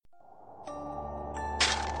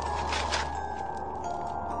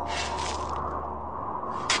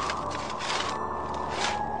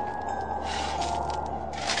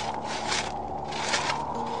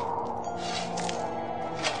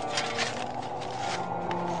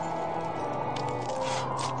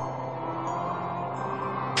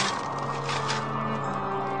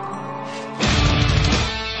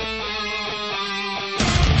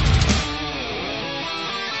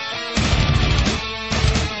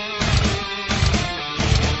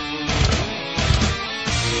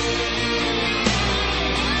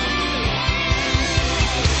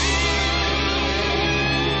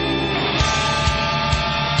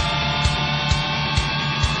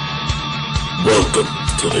Welcome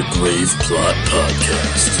to the Grave Plot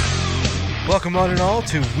Podcast. Welcome on and all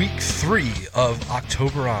to week 3 of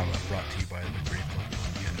Octoberama, brought to you by the Grave Plot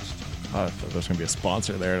Podcast. I thought there was going to be a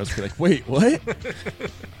sponsor there. I was like, wait, what?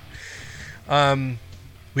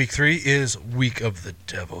 Week 3 is Week of the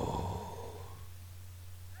Devil.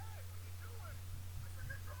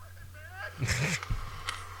 Don't mess with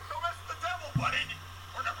the devil, buddy.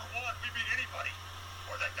 We're number one. We beat anybody.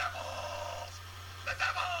 We're the devils. The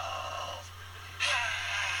devils.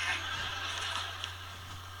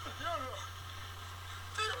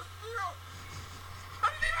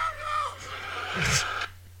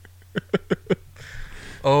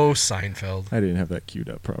 Oh, Seinfeld. I didn't have that queued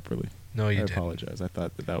up properly. No, you I didn't. apologize. I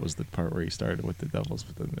thought that was the part where he started with the devils,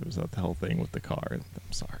 but then there was that whole thing with the car. And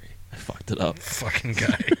I'm sorry. I fucked it up. Fucking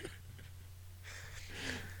guy.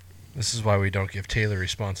 This is why we don't give Taylor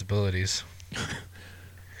responsibilities.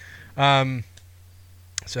 So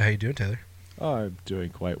how you doing, Taylor? Oh, I'm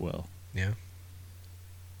doing quite well. Yeah?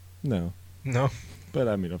 No, No? but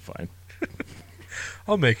I mean, I'm fine.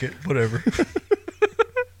 I'll make it. Whatever.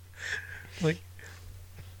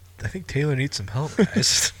 I think Taylor needs some help,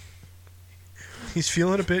 guys. He's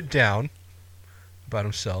feeling a bit down about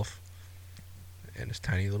himself and his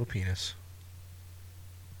tiny little penis.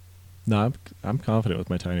 No, I'm confident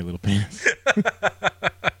with my tiny little penis.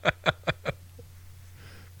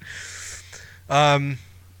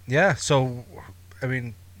 Yeah, so, I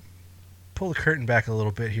mean, pull the curtain back a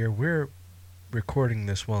little bit here. We're recording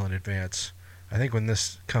this well in advance. I think when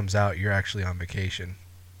this comes out, you're actually on vacation.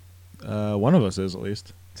 One of us is, at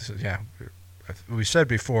least. So, yeah, we said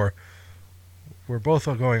before, we're both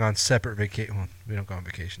going on separate vacation. Well, we don't go on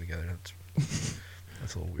vacation together.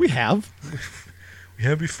 That's a little weird. We have. We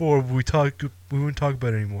had before, but we wouldn't talk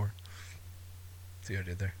about it anymore. See what I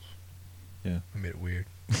did there? Yeah. I made it weird.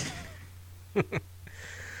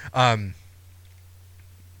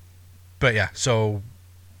 But yeah, so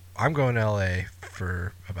I'm going to LA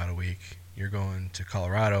for about a week. You're going to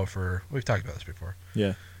Colorado we've talked about this before.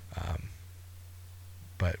 Yeah.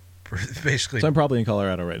 But basically, So I'm probably in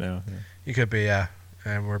Colorado right now. Yeah. you could be,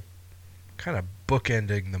 and we're kind of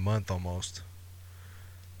bookending the month almost.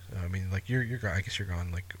 So, I mean, like you're gone. I guess you're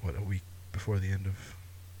gone like what, a week before the end of.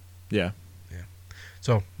 Yeah.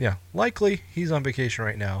 So yeah, likely he's on vacation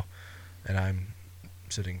right now, and I'm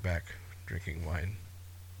sitting back drinking wine.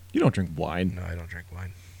 You don't drink wine. No, I don't drink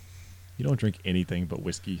wine. You don't drink anything but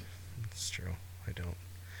whiskey. It's true. I don't.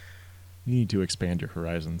 You need to expand your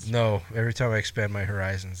horizons. No, every time I expand my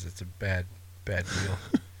horizons, it's a bad deal.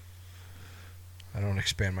 I don't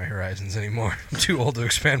expand my horizons anymore. I'm too old to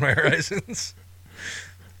expand my horizons.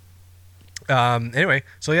 Anyway,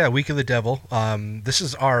 so yeah, Week of the Devil. This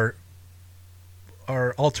is our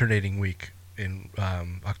alternating week in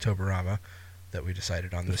Octoberama that we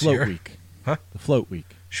decided on The this float year. week. Huh? The float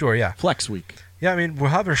week. Sure, yeah. Flex week. Yeah, I mean,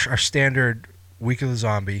 we'll have our standard Week of the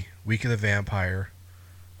Zombie, Week of the Vampire,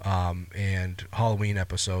 and Halloween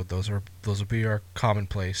episode. Those will be our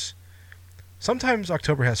commonplace. Sometimes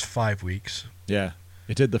October has 5 weeks. Yeah.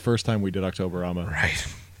 It did the first time we did Octoberama. Right.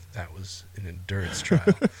 That was an endurance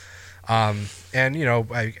trial. And, you know,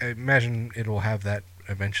 I imagine it will have that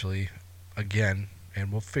eventually again,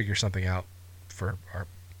 and we'll figure something out for our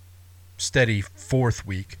steady 4th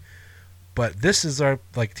week. But this is our,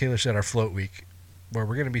 like Taylor said, our float week, where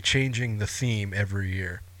we're going to be changing the theme every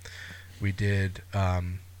year. We did...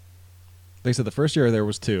 They said the first year there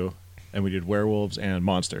was 2, and we did werewolves and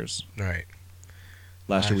monsters. Right.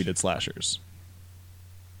 Last year we did slashers.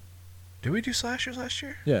 Did we do slashers last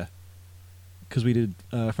year? Yeah. Because we did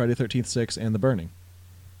Friday the 13th, 6, and The Burning.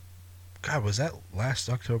 God, was that last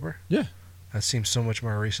October? Yeah. That seems so much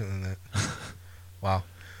more recent than that. Wow.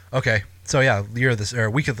 Okay, so yeah,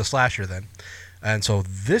 Week of the Slasher then. And so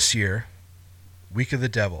this year, Week of the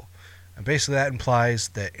Devil. And basically that implies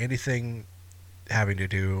that anything having to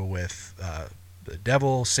do with the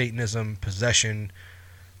devil, Satanism, possession,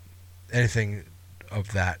 anything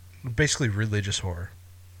of that. Basically religious horror.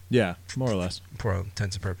 Yeah, more or less. For all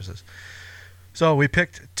intents and purposes. So we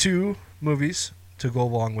picked 2 movies to go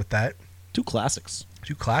along with that. 2 classics.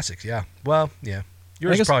 2 classics, yeah. Well, yeah.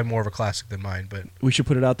 Yours is probably more of a classic than mine, but... We should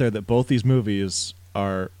put it out there that both these movies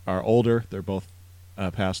are older. They're both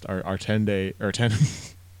past our 10-day... or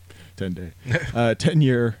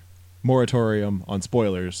 10-year moratorium on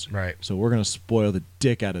spoilers. Right. So we're going to spoil the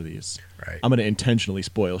dick out of these. Right. I'm going to intentionally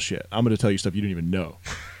spoil shit. I'm going to tell you stuff you don't even know.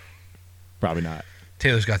 Probably not.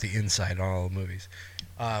 Taylor's got the inside on all the movies.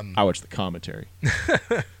 I watched the commentary.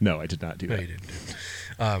 No, I did not do that. No, you didn't.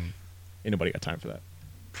 Ain't nobody got time for that.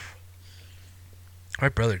 My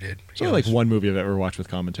brother did. It's only like one movie I've ever watched with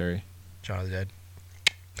commentary. Shaun of the Dead.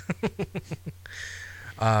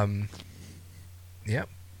 Yep.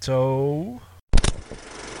 So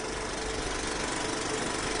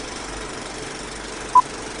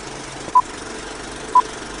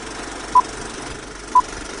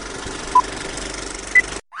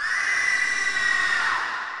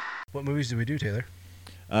what movies did we do, Taylor?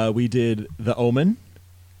 We did The Omen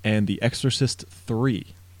and The Exorcist III.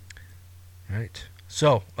 Right.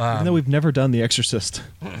 So, Even though we've never done The Exorcist.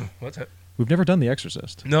 what's that? We've never done The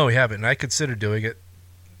Exorcist. No, we haven't. And I considered doing it,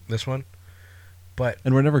 this one, but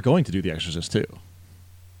And we're never going to do The Exorcist II.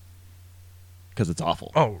 Because it's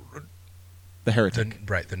awful. oh, The Heretic.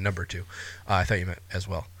 the number 2. I thought you meant as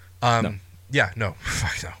well. No. Yeah, no,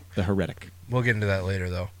 fuck no. The Heretic. We'll get into that later,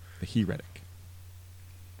 though. The Heretic.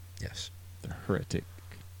 Yes. The Heretic.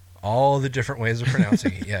 All the different ways of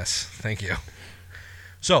pronouncing it. Yes, thank you.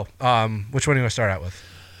 So, which one do you want to start out with?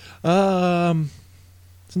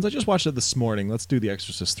 Since I just watched it this morning, let's do The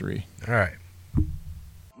Exorcist III. All right.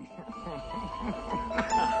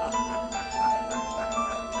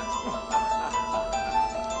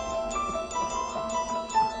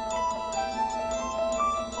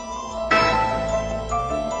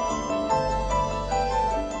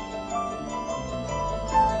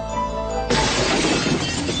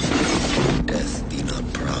 Death be not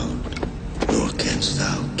proud, nor canst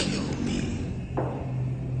thou kill me.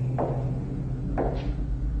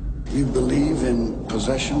 You believe in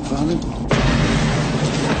possession, Father?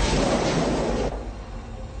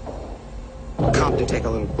 Come to take a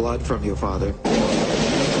little blood from you, Father.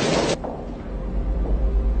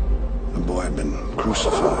 The boy had been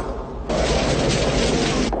crucified.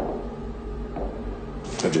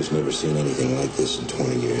 I've just never seen anything like this in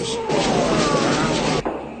 20 years.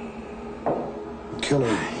 The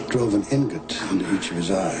killer drove an ingot into each of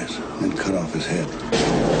his eyes and cut off his head.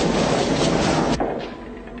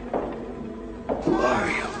 Who are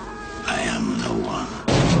you? I am no one.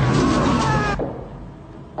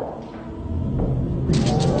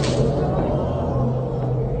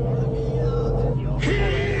 He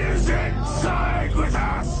is inside with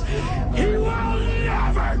us. He will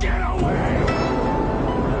never get away.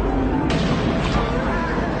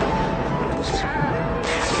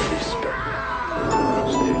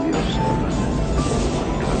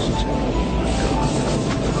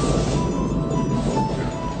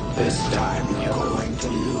 This time you're going to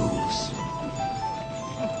lose.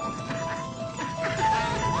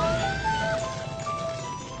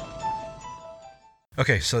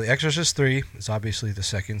 Okay, so The Exorcist III is obviously the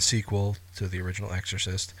second sequel to the original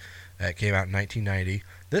Exorcist. It came out in 1990.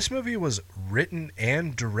 This movie was written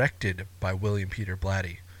and directed by William Peter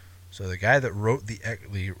Blatty. So the guy that wrote the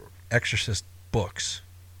Exorcist books,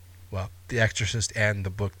 well, The Exorcist and the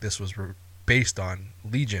book this was based on,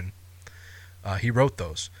 Legion, he wrote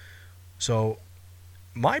those. So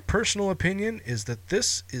my personal opinion is that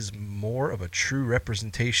this is more of a true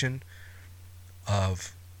representation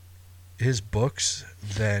of his books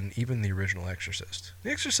than even the original Exorcist.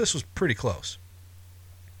 The Exorcist was pretty close.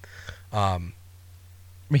 I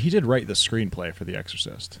mean, he did write the screenplay for The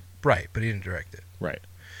Exorcist. Right, but he didn't direct it. Right.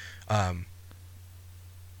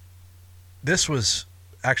 This was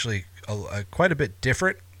actually quite a bit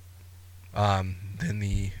different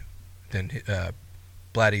than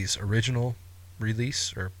Blatty's original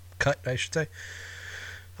release, or cut, I should say.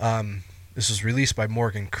 This was released by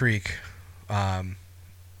Morgan Creek. It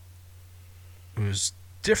was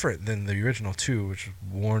different than the original 2, which was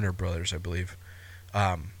Warner Brothers, I believe.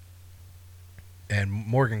 And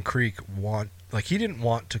Morgan Creek he didn't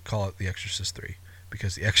want to call it The Exorcist 3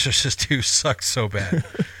 because The Exorcist 2 sucked so bad.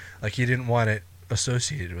 Like, he didn't want it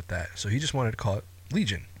associated with that. So he just wanted to call it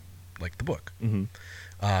Legion, like the book. Mm-hmm.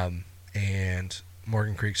 And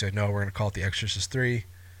Morgan Creek said, no, we're going to call it The Exorcist 3.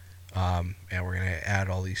 And we're going to add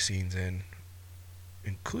all these scenes in,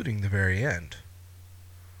 including the very end,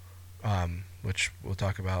 which we'll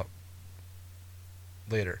talk about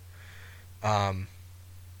later.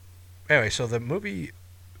 Anyway, so the movie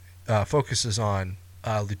focuses on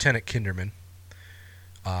Lieutenant Kinderman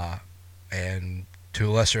and, to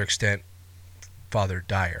a lesser extent, Father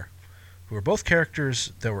Dyer, who are both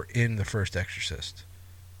characters that were in the first Exorcist,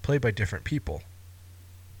 played by different people.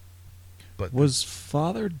 But Was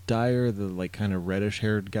Father Dyer the kind of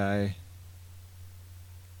reddish-haired guy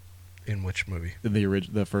in which movie? in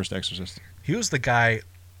the first Exorcist? He was the guy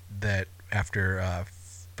that, after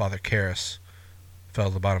Father Karras fell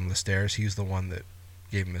to the bottom of the stairs, he's the one that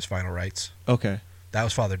gave him his final rites. Okay. That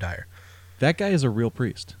was Father Dyer. That guy is a real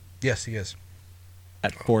priest Yes, he is.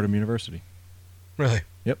 at Fordham University. Really?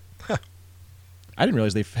 Yep. I didn't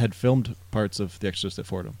realize they had filmed parts of The Exorcist at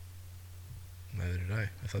Fordham. Neither did I.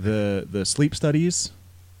 I thought The sleep studies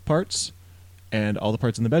parts and all the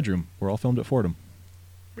parts in the bedroom were all filmed at Fordham.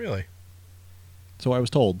 Really So I was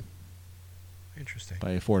told interesting.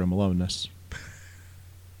 by a Fordham alumnus.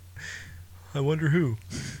 I wonder who.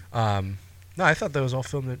 No, I thought that was all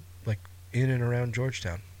filmed at, like, in and around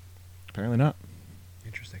Georgetown. Apparently not.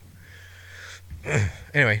 Interesting.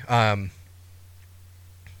 Anyway,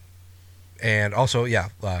 and also, yeah,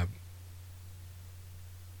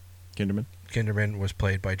 Kinderman. Kinderman was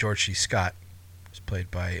played by George C. Scott. Was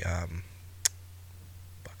played by I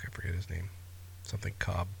forget his name. Something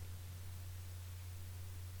Cobb.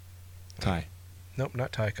 Ty. Nope,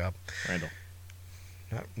 not Ty Cobb. Randall.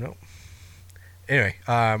 Nope. Anyway,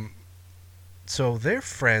 so they're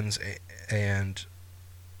friends, and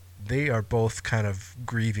they are both kind of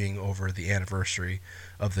grieving over the anniversary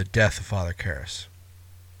of the death of Father Karras.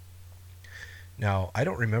 Now, I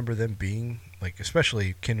don't remember them being, like,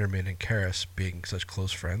 especially Kinderman and Karras being such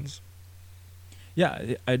close friends.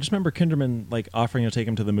 Yeah, I just remember Kinderman like offering to take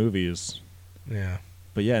him to the movies. Yeah.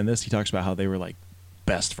 But yeah, in this he talks about how they were like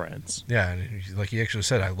best friends. Yeah, and he actually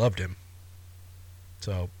said, I loved him.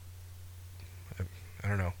 So, I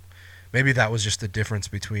don't know. Maybe that was just the difference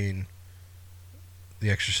between the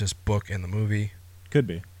Exorcist book and the movie. Could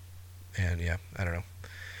be. And yeah, I don't know.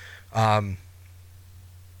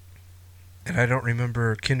 And I don't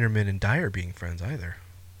remember Kinderman and Dyer being friends either.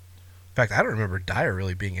 In fact, I don't remember Dyer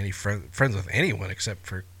really being any friends with anyone except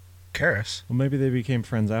for Karras. Well, maybe they became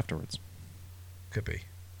friends afterwards. Could be.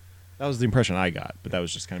 That was the impression I got, but that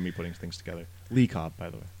was just kind of me putting things together. Lee Cobb, by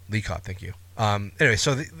the way. Lee Cobb, thank you. Anyway,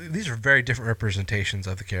 so these are very different representations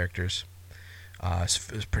of the characters,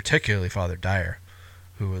 particularly Father Dyer,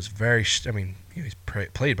 who was very, he's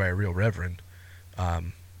played by a real reverend,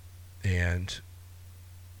 and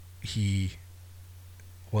he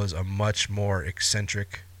was a much more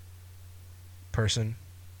eccentric person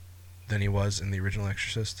than he was in the original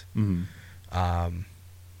Exorcist. Mm-hmm.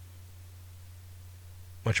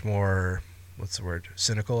 Much more, what's the word,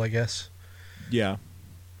 cynical, I guess. Yeah.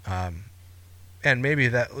 And maybe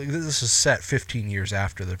this is set 15 years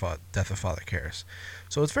after the death of Father Karras.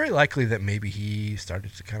 So it's very likely that maybe he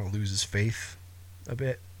started to kind of lose his faith a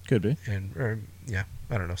bit. Could be. Yeah,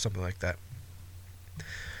 I don't know, something like that.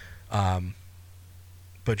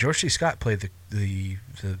 But George C. Scott played the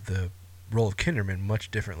role of Kinderman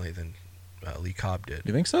much differently than Lee Cobb did.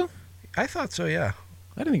 You think so? I thought so, yeah.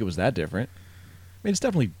 I didn't think it was that different. I mean, it's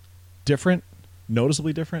definitely different,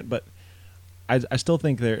 noticeably different, but I still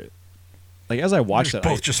think they're... Like, as I watched it...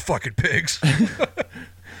 both just fucking pigs.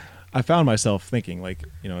 I found myself thinking, like,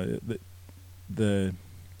 you know,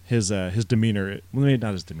 his demeanor... Well, maybe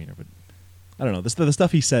not his demeanor, but... I don't know. The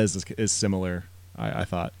stuff he says is similar, I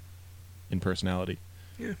thought, in personality.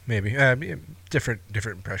 Yeah, maybe. Different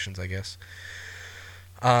impressions, I guess.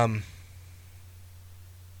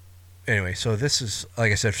 Anyway, so this is,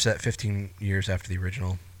 like I said, set 15 years after the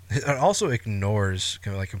original. It also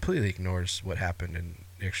completely ignores what happened in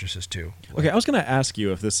Exorcist 2. Okay, I was going to ask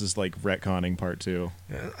you if this is like retconning part 2.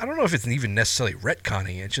 I don't know if it's even necessarily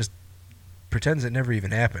retconning. It just pretends it never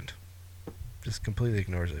even happened. Just completely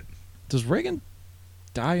ignores it. Does Reagan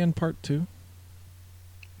die in part 2?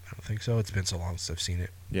 I don't think so. It's been so long since I've seen it.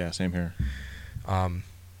 Yeah, same here. Because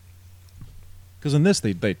in this,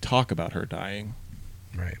 they talk about her dying.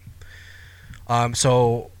 Right.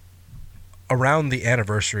 So around the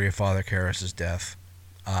anniversary of Father Karras' death,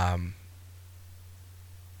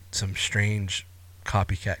 some strange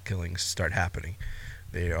copycat killings start happening.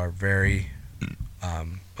 They are very,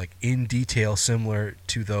 in detail similar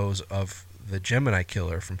to those of the Gemini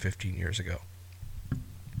killer from 15 years ago,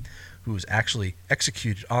 who was actually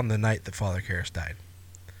executed on the night that Father Karras died.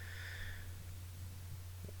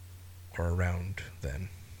 Or around then.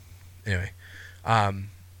 Anyway.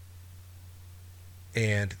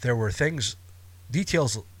 And there were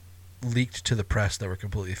details leaked to the press that were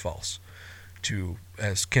completely false. To,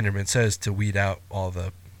 as Kinderman says, to weed out all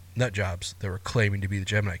the nut jobs that were claiming to be the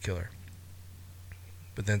Gemini killer.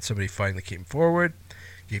 But then somebody finally came forward,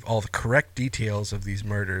 gave all the correct details of these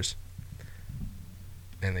murders,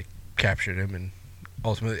 and they captured him and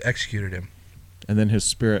ultimately executed him. And then his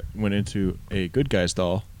spirit went into a good guy's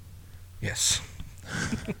doll. Yes.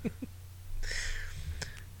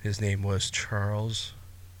 His name was Charles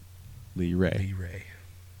Lee Ray. Lee Ray.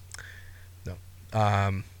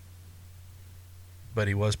 No. But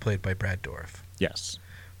he was played by Brad Dourif. Yes.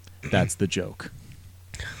 That's the joke.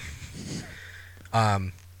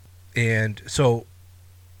 And so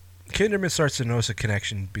Kinderman starts to notice a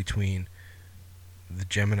connection between the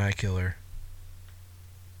Gemini killer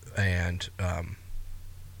and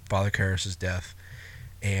Father Karras' death,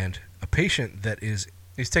 and a patient that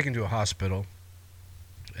he's taken to a hospital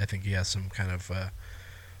I think he has some kind of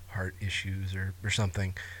heart issues or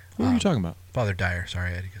something. Who are you talking about? Father Dyer.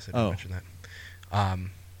 Sorry, I guess I didn't mention that.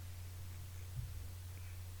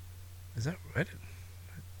 Is that? I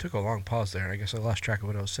took a long pause there, and I guess I lost track of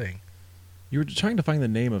what I was saying. You were trying to find the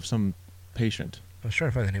name of some patient. I was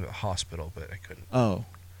trying to find the name of the hospital, but I couldn't. Oh.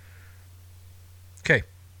 Okay.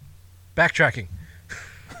 Backtracking.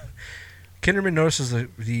 Kinderman notices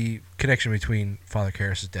the connection between Father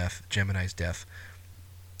Karras' death, Gemini's death,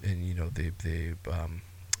 and the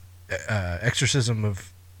exorcism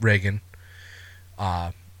of Reagan,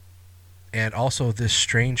 and also this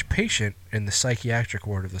strange patient in the psychiatric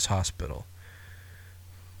ward of this hospital,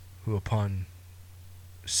 who, upon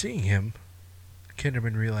seeing him,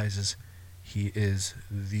 Kinderman realizes he is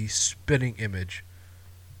the spitting image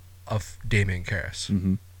of Damien Karras.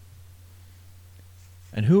 Mm-hmm.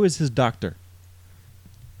 And who is his doctor?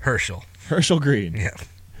 Herschel Green. Yeah.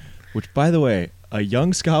 Which, by the way, a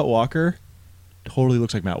young Scott Walker totally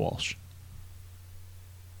looks like Matt Walsh.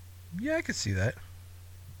 Yeah, I could see that.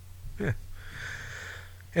 Yeah.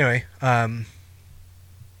 Anyway,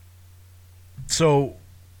 so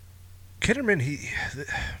Kinderman,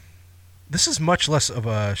 this is much less of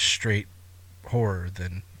a straight horror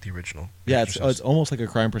than the original. Yeah, Exorcist, it's almost like a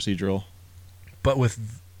crime procedural. but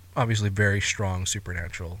with obviously very strong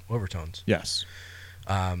supernatural overtones. Yes.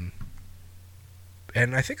 And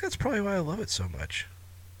I think that's probably why I love it so much.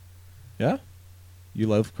 Yeah? You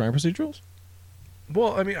love crime procedurals?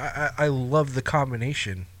 Well, I mean, I love the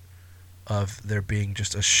combination of there being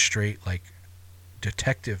just a straight, like,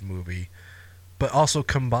 detective movie, but also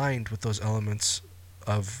combined with those elements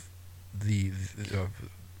of the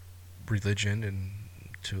religion and,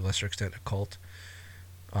 to a lesser extent, occult.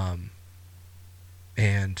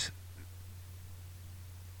 And,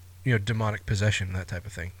 demonic possession, that type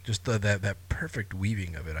of thing. Just that perfect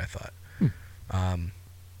weaving of it, I thought.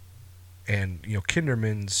 And,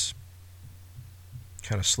 Kinderman's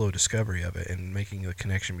kind of slow discovery of it and making the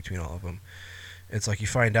connection between all of them. It's like you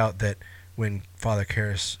find out that when Father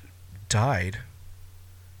Karras died,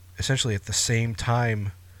 essentially at the same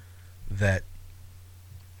time that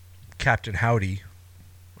Captain Howdy,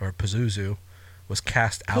 or Pazuzu, was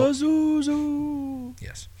cast out. Pazuzu!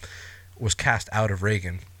 Yes. Was cast out of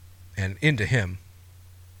Reagan and into him.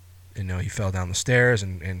 And, he fell down the stairs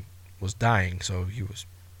and was dying, so he was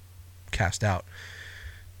cast out.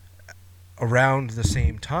 Around the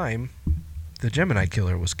same time, the Gemini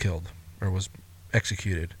killer was killed, or was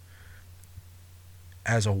executed.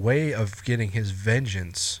 As a way of getting his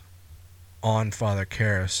vengeance on Father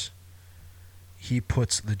Karras, he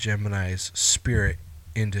puts the Gemini's spirit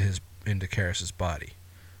into Karras' body.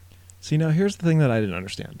 See, now here's the thing that I didn't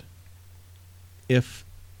understand. If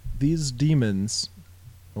these demons,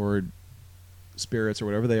 or spirits, or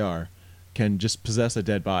whatever they are, can just possess a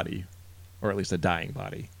dead body, or at least a dying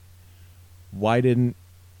body, why didn't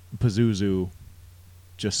Pazuzu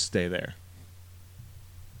just stay there?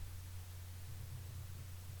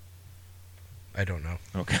 I don't know.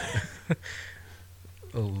 Okay.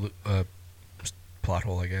 A plot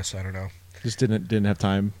hole, I guess. I don't know. Just didn't have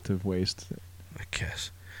time to waste. I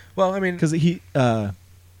guess. Well, I mean, because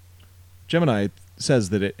Gemini says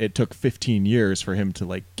that it took 15 years for him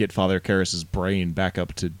to get Father Karras' brain back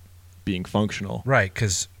up to being functional. Right,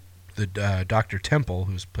 because the Dr. Temple,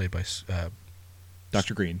 who's played by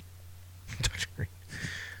Dr. Green. Dr. Green.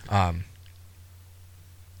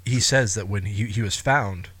 He says that when he was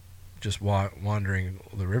found just wandering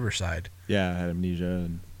the riverside. Yeah, had amnesia.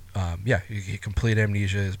 And he complete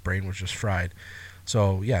amnesia. His brain was just fried.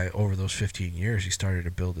 So, over those 15 years, he started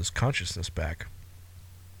to build his consciousness back.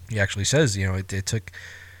 He actually says, it took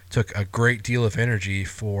a great deal of energy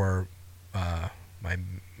for my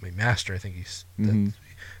master, I think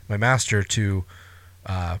my master, to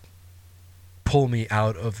pull me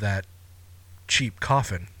out of that cheap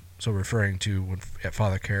coffin. So referring to at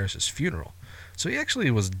Father Karras' funeral. So he actually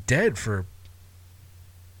was dead for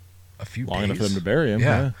a few days. Long enough for them to bury him.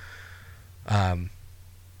 Yeah.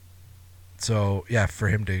 So, for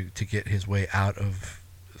him to get his way out of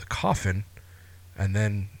the coffin, and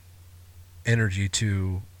then energy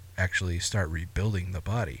to actually start rebuilding the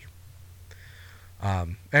body.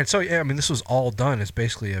 And so, this was all done as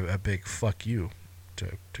basically a big fuck you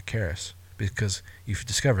to Karras, because you've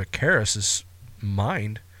discovered Karras'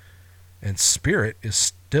 mind and spirit is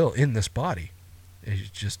still in this body.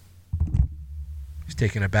 He's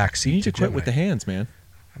taking a back seat. You need to quit Gemini. with the hands, man.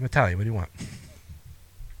 I'm Italian. What do you want?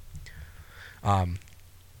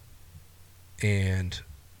 And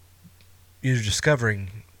you're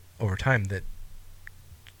discovering over time that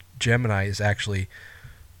Gemini is actually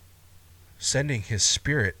sending his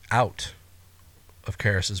spirit out of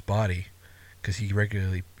Karras's body, because he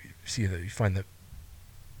regularly you find that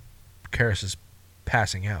Karras is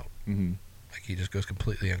passing out. Mm-hmm. Like, he just goes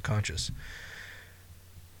completely unconscious.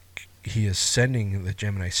 He is sending the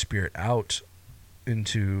Gemini spirit out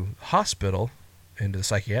into hospital, into the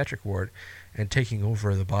psychiatric ward, and taking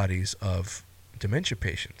over the bodies of dementia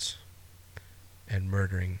patients and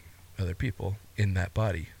murdering other people in that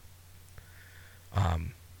body.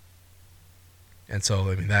 And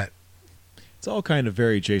so, I mean, that... It's all kind of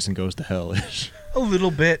very Jason Goes to Hell-ish. A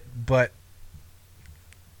little bit, but...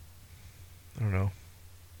 I don't know.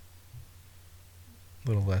 A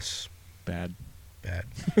little less... Bad.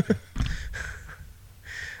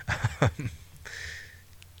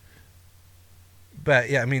 But,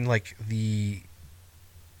 yeah, I mean, like, he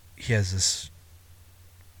has this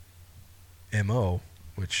MO,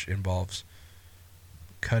 which involves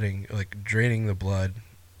cutting, like, draining the blood.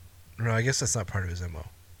 No, I guess that's not part of his MO.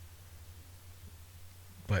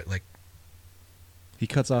 But, like... He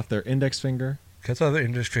cuts off their index finger. Cuts off their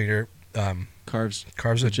index finger. Carves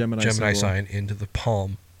a the Gemini symbol, sign into the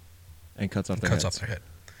palm. And cuts off their cuts heads. off their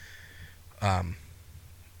head.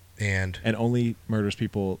 And only murders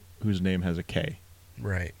people whose name has a K.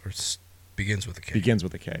 Right. Or begins with a K. Begins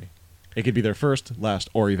with a K. It could be their first, last,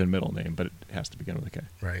 or even middle name, but it has to begin with a K.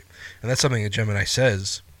 Right. And that's something that Gemini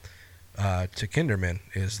says to Kinderman,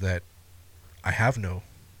 is that I have no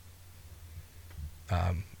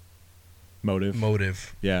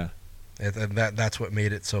motive. Yeah. And that's what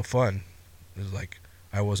made it so fun. It was like,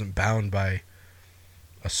 I wasn't bound by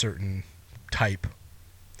a certain type.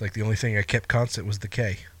 Like, the only thing I kept constant was the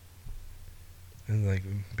K. And, like,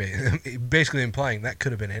 basically implying that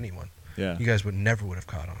could have been anyone. Yeah. You guys never would have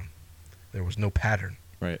caught on. There was no pattern.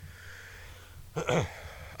 Right.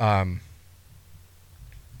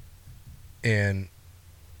 And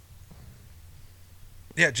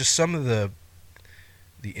yeah, just some of the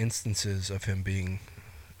instances of him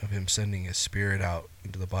sending his spirit out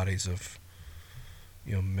into the bodies of,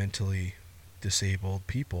 mentally disabled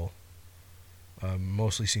people,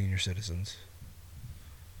 mostly senior citizens,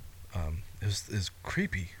 is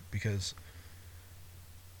creepy, because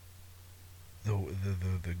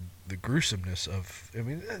the gruesomeness of, I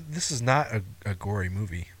mean, this is not a gory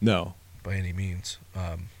movie. No. By any means.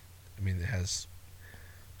 I mean, it has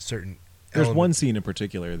certain... There's one scene in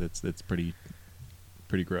particular that's pretty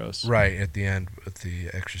gross. Right, at the end with the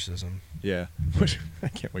exorcism. Yeah. Which, I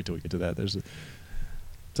can't wait till we get to that. There's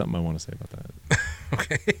something I want to say about that.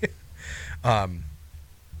 Okay.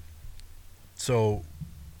 So...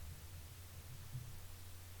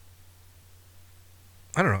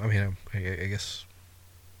 I don't know. I mean, I guess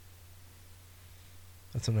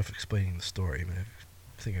that's enough explaining the story. I mean,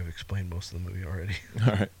 I think I've explained most of the movie already.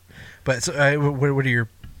 All right. But so, what are your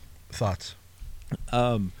thoughts?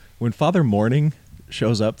 When Father Morning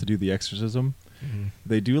shows up to do the exorcism, Mm-hmm.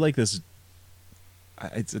 they do like this.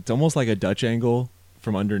 It's almost like a Dutch angle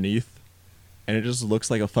from underneath, and it just looks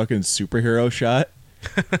like a fucking superhero shot.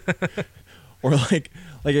 Or like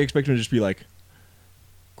I expect him to just be like,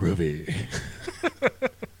 groovy.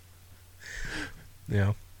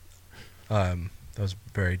 Yeah. That was a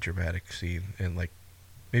very dramatic scene, and like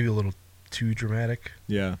maybe a little too dramatic.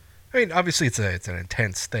 Yeah. I mean, obviously it's an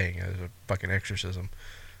intense thing. It's a fucking exorcism,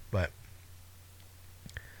 but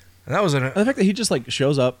and that was And the fact that he just like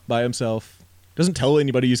shows up by himself, doesn't tell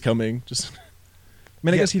anybody he's coming. Just, I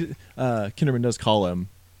mean, I guess he Kinderman does call him,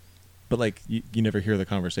 but like you never hear the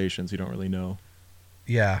conversations. You don't really know.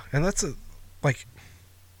 Yeah, and that's like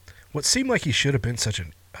what seemed like he should have been such a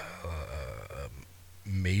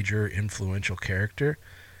major influential character.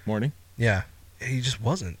 Morning. Yeah, he just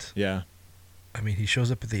wasn't. Yeah. I mean, he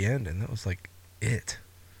shows up at the end, and that was like it.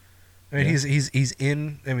 I mean, Yeah. he's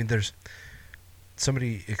in. I mean, there's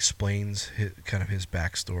somebody explains kind of his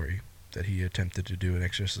backstory, that he attempted to do an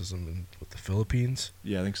exorcism with the Philippines.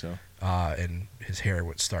 Yeah, I think so. And his hair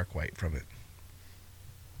went stark white from it.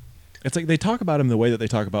 It's like they talk about him the way that they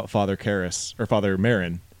talk about Father Karras or Father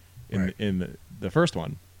Marin Right. in the first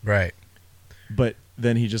one. Right. But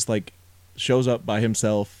then he just like shows up by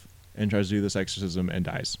himself and tries to do this exorcism and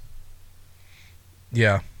dies.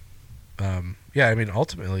 Yeah. Yeah, I mean,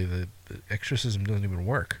 ultimately, the exorcism doesn't even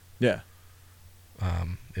work. Yeah.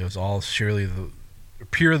 It was all purely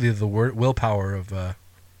the willpower of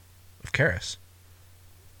Karras.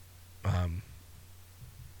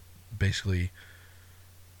 Basically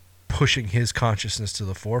pushing his consciousness to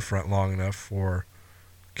the forefront long enough for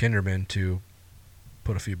Kinderman to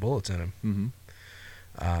put a few bullets in him.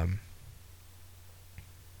 Mm-hmm.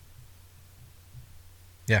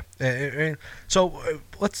 Yeah. So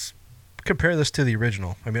let's compare this to the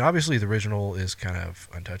original. I mean, obviously the original is kind of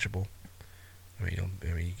untouchable.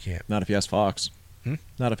 You can't. Not if you ask Fox.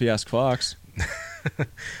 Not if you ask Fox. Well,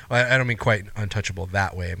 I don't mean quite untouchable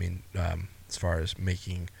that way. I mean, as far as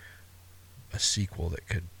making a sequel that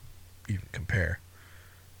could even compare.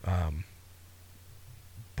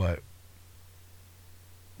 But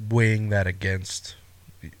weighing this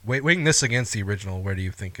against the original, where do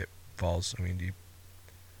you think it falls? I mean, do you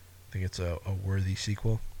think it's a worthy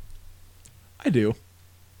sequel? I do.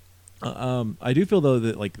 I do feel though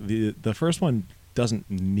that like the first one doesn't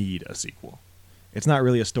need a sequel. It's not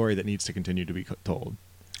really a story that needs to continue to be told.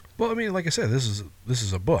 Well, I mean, like I said, this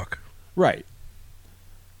is a book, right?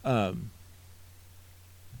 But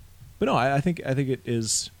no, I think it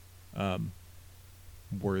is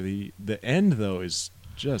worthy. The end though is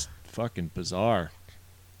just fucking bizarre.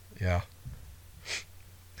 Yeah.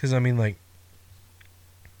 Because I mean, like,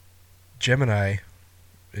 Gemini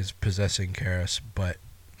is possessing Karis, but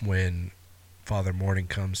when Father Morning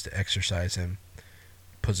comes to exorcise him,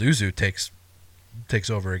 Pazuzu takes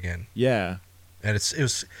over again. Yeah. And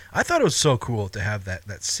I thought it was so cool to have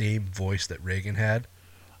that same voice that Reagan had,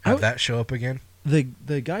 that show up again.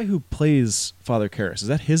 The guy who plays Father Karras, is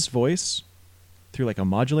that his voice through like a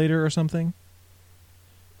modulator or something?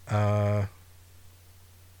 Because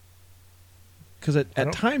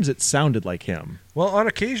at times it sounded like him. Well, on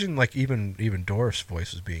occasion, like even Dorf's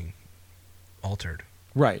voice was being altered.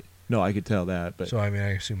 Right. No, I could tell that. But so I mean, I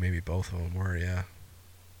assume maybe both of them were, yeah.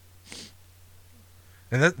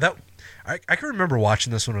 And that I can remember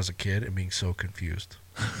watching this when I was a kid and being so confused.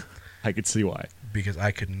 I could see why. Because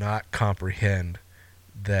I could not comprehend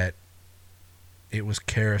that it was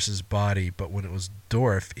Karras's body, but when it was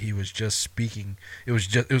Dorf, he was just speaking. It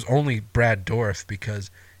was only Brad Dorf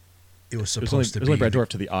because it was supposed to be. It was only Brad Dorf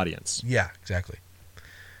to the audience. Yeah, exactly.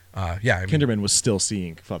 Yeah, I mean, Kinderman was still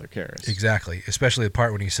seeing Father Karras. Exactly, especially the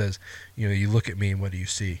part when he says, you look at me and what do you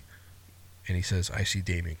see? And he says, I see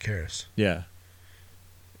Damien Karras. Yeah.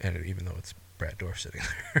 And even though it's Brad Dorf sitting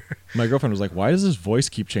there. My girlfriend was like, why does his voice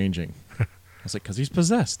keep changing? I was like, because he's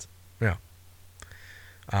possessed. Yeah.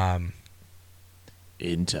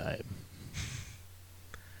 In time.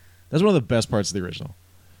 That's one of the best parts of the original.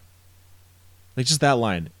 Like, just that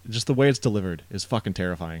line, just the way it's delivered is fucking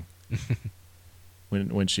terrifying.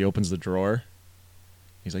 When she opens the drawer,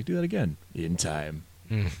 he's like, do that again. In time.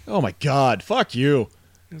 Oh my God, fuck you.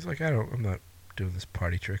 He's like, I'm not doing this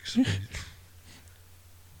party tricks.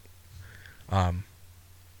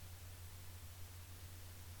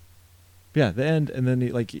 Yeah, the end, and then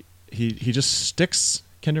he just sticks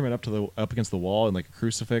Kinderman up against the wall in like a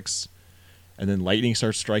crucifix, and then lightning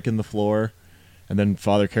starts striking the floor, and then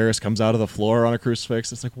Father Karras comes out of the floor on a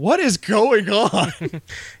crucifix. It's like, what is going on?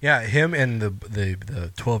 Yeah, him and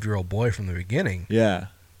the 12-year-old boy from the beginning. Yeah,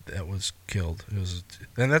 that was killed.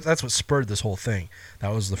 And that's what spurred this whole thing. That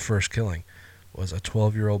was the first killing. Was a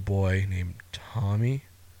 12-year-old boy named Tommy.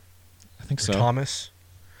 I think so. Thomas.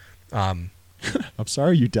 I'm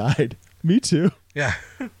sorry you died. Me too. Yeah.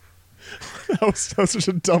 that was such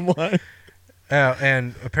a dumb line.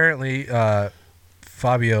 And apparently,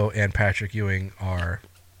 Fabio and Patrick Ewing are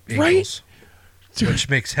angels, right? Which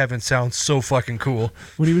makes heaven sound so fucking cool.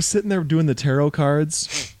 When he was sitting there doing the tarot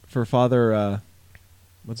cards for Father,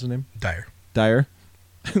 what's his name? Dyer.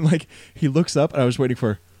 And like he looks up, and I was waiting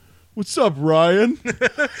for, "What's up, Ryan?"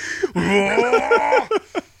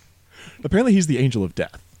 Apparently, he's the angel of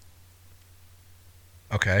death.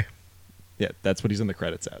 Okay. Yeah, that's what he's in the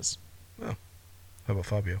credits as. Oh. How about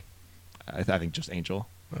Fabio? I think just angel.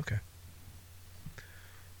 Okay.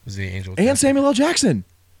 Was the angel? And Samuel L. Jackson.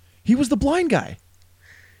 He was the blind guy.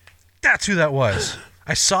 That's who that was.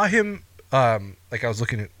 I saw him. Like I was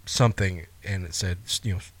looking at something, and it said,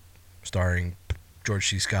 starring George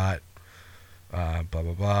C. Scott, blah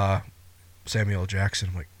blah blah, Samuel L. Jackson.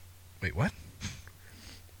 I'm like, wait, what?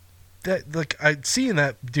 That I'd seen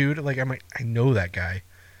that dude. Like I'm like, I know that guy,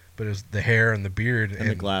 but it was the hair and the beard and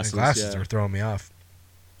the glasses. That were throwing me off.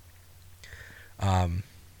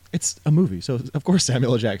 It's a movie, so of course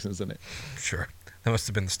Samuel L. Jackson's in it. Sure, that must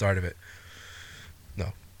have been the start of it.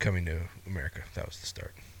 No, Coming to America. That was the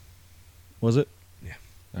start. Was it? Yeah.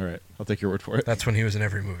 All right, I'll take your word for it. That's when he was in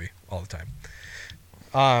every movie all the time.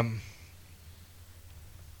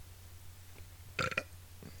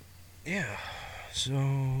 Yeah.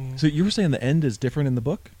 So you were saying the end is different in the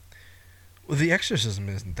book? Well, the exorcism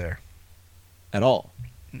isn't there at all.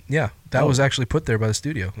 Yeah, that was actually put there by the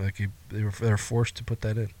studio. Like they were forced to put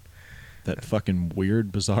that in. That fucking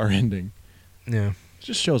weird, bizarre ending. Yeah, it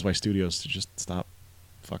just shows why studios to just stop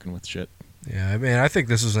fucking with shit. Yeah, I mean, I think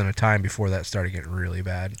this was in a time before that started getting really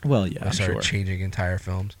bad. Well, yeah, they started changing entire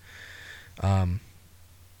films. But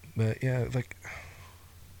yeah, like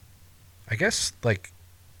I guess, like,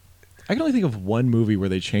 I can only think of one movie where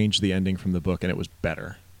they changed the ending from the book and it was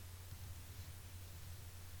better.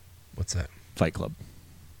 what's that? Fight Club.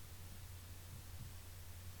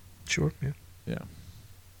 Sure, yeah.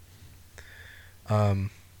 Yeah.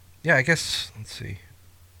 Yeah, I guess, let's see.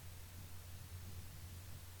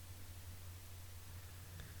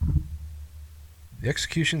 The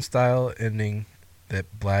execution style ending that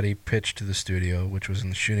Blatty pitched to the studio, which was in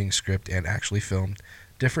the shooting script and actually filmed,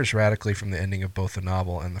 differs radically from the ending of both the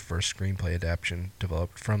novel and the first screenplay adaptation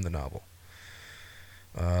developed from the novel.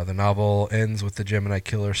 The novel ends with the Gemini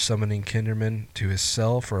killer summoning Kinderman to his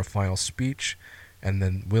cell for a final speech, and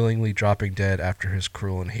then willingly dropping dead after his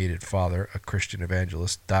cruel and hated father, a Christian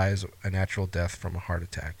evangelist, dies a natural death from a heart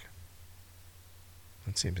attack.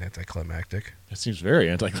 That seems anticlimactic. That seems very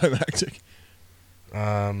anticlimactic.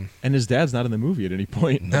 Um, And his dad's not in the movie at any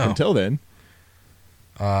point No. up until then.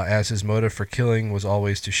 as his motive for killing was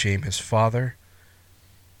always to shame his father.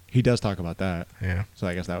 He does talk about that, Yeah. so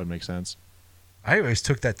I guess that would make sense. I always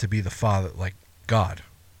took that to be the father, like God.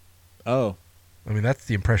 Oh, I mean, that's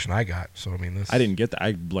the impression I got. So, I mean, this... I didn't get that.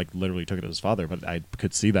 I like literally took it as his father, but I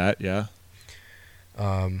could see that. Yeah.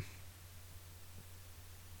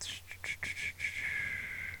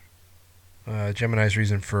 Gemini's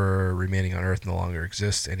reason for remaining on Earth no longer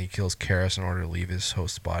exists, and he kills Karis in order to leave his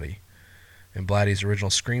host's body. In Blatty's original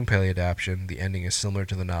screenplay adaptation, the ending is similar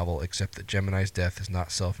to the novel, except that Gemini's death is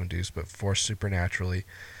not self-induced, but forced supernaturally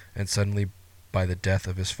and suddenly by the death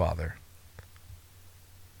of his father.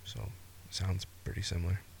 So, sounds pretty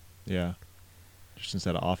similar. Yeah. Just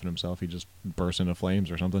instead of offing himself, he just bursts into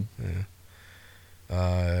flames or something. Yeah.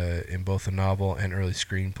 In both the novel and early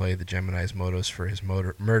screenplay, the Gemini's motives for his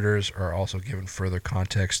murders are also given further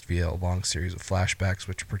context via a long series of flashbacks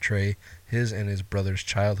which portray his and his brother's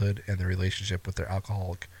childhood and their relationship with their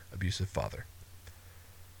alcoholic, abusive father.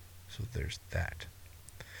 So there's that.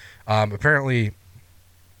 Apparently,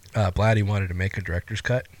 Blatty wanted to make a director's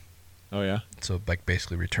cut, Oh, yeah? so like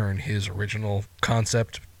basically return his original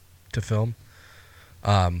concept to film.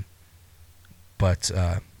 But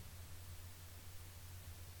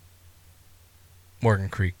Morgan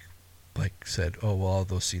Creek like said, "Oh well, all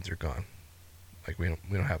those scenes are gone. Like we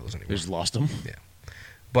don't have those They anymore." just lost him.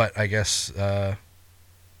 But I guess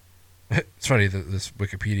it's funny that this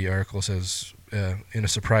Wikipedia article says, in a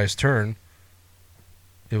surprise turn,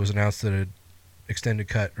 it was announced that an extended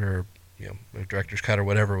cut or a director's cut or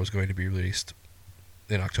whatever was going to be released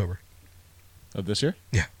in October. Of this year?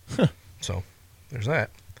 So there's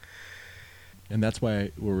that. And that's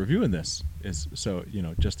why we're reviewing this, is so,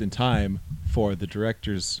 just in time for the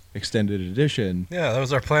director's extended edition. Yeah, that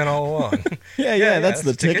was our plan all along. Yeah, that's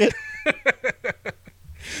the ticket.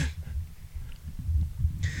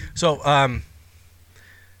 So,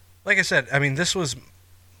 like I said, I mean, this was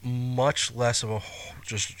much less of a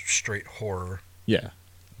just straight horror Yeah.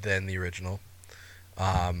 than the original,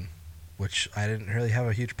 which I didn't really have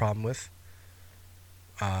a huge problem with.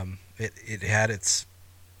 It had its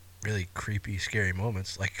really creepy, scary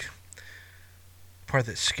moments. Like, the part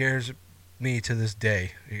that scares me to this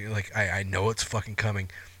day, like, I know it's fucking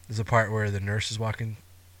coming, is the part where the nurse is walking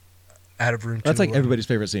out of room That's 2. like everybody's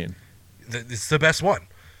favorite scene. It's the best one.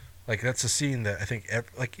 Like, that's a scene that I think,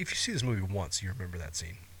 like, if you see this movie once, you remember that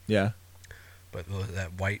scene. Yeah. But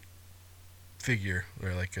that white figure,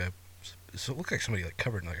 or like so it looked like somebody like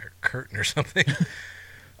covered in like a curtain or something.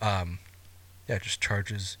 It just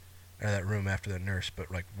charges out of that room after the nurse, but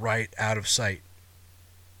like right out of sight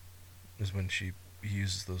is when he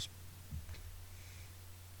uses those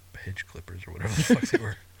hedge clippers or whatever the fuck they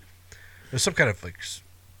were. There's some kind of like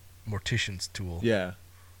mortician's tool. Yeah.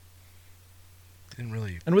 Didn't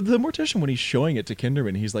really. And with the mortician, when he's showing it to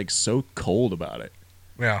Kinderman, he's like so cold about it.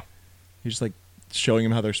 Yeah. He's just like showing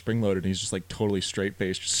him how they're spring loaded, and he's just like totally straight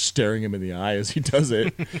faced, just staring him in the eye as he does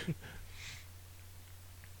it.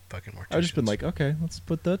 Fucking morticians. I've just been like, okay, let's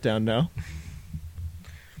put that down now.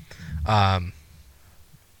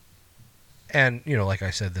 And, like I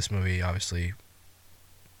said, this movie obviously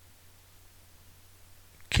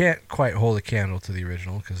can't quite hold a candle to the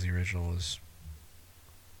original, because the original is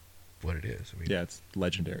what it is. I mean, Yeah, it's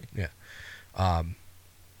legendary.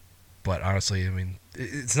 But honestly, I mean,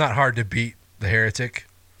 it's not hard to beat The Heretic,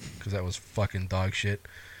 because that was fucking dog shit.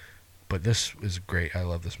 But this is great. I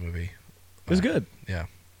love this movie. It was good. Yeah.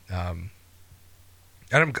 And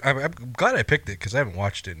I'm glad I picked it, because I haven't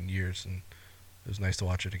watched it in years, and it was nice to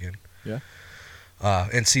watch it again. Yeah.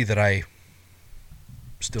 And see that I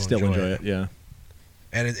still enjoy it. Yeah.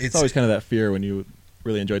 And It's always kind of that fear when you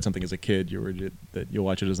really enjoyed something as a kid, that you'll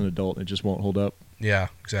watch it as an adult and it just won't hold up. Yeah,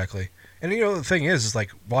 exactly. And you know, the thing is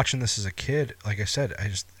like watching this as a kid, like I said,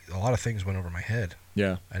 a lot of things went over my head.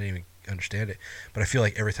 Yeah. I didn't even understand it. But I feel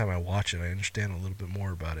like every time I watch it, I understand a little bit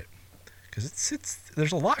more about it. Because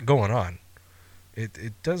there's a lot going on.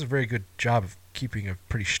 It does a very good job of keeping a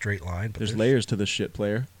pretty straight line. But There's layers to this shit,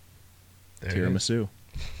 player. There Tiramisu.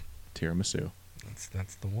 Tiramisu.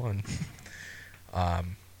 That's the one.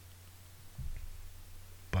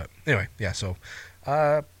 But anyway, yeah. So,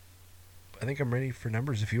 I think I'm ready for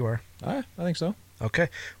numbers. If you are, I think so. okay.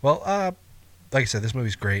 Well, like I said, this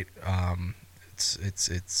movie's great.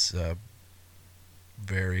 It's a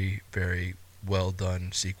very, very well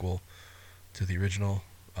done sequel to the original,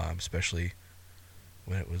 especially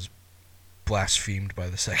when it was blasphemed by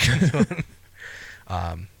the second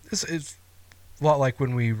one. It's a lot like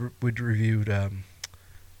when we reviewed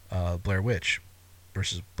Blair Witch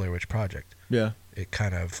versus Blair Witch Project. Yeah. It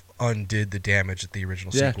kind of undid the damage that the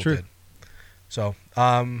original Yeah, sequel true. did. So,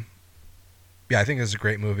 yeah, I think it's a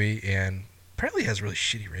great movie, and apparently has really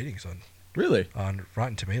shitty ratings Really? on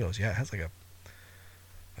Rotten Tomatoes. Yeah, it has like a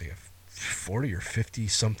 40 or 50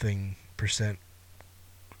 something %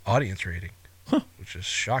 audience rating, which is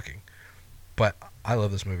shocking. But I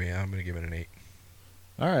love this movie. I'm going to give it an 8.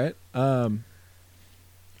 All right. I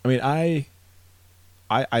mean, I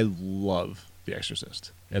love The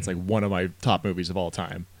Exorcist. It's like one of my top movies of all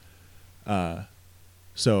time.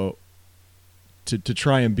 So to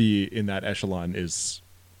try and be in that echelon is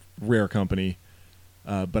rare company.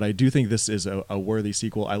 But I do think this is a worthy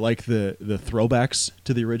sequel. I like the throwbacks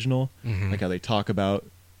to the original, like how they talk about,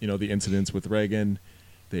 the incidents with Reagan.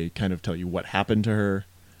 They kind of tell you what happened to her.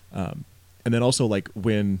 And then also like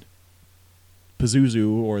when Pazuzu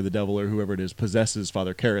or the devil or whoever it is possesses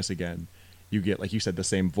Father Karras again, you get, like you said, the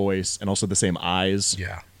same voice and also the same eyes.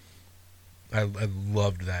 Yeah. I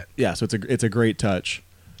loved that. Yeah, so it's a great touch.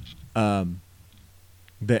 The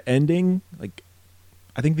ending, like,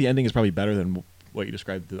 I think the ending is probably better than what you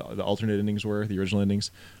described the alternate endings were, the original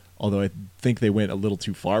endings. Although I think they went a little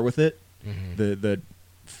too far with it. The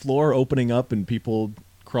floor opening up and people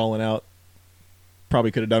crawling out,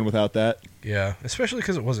 probably could have done without that. Yeah, especially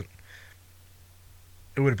because it would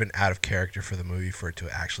have been out of character for the movie for it to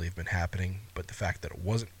actually have been happening. But the fact that it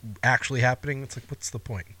wasn't actually happening, it's like, what's the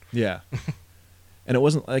point? Yeah. And it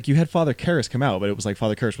wasn't like you had Father Karras come out, but it was like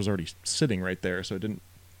Father Karras was already sitting right there, so it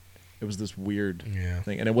was this weird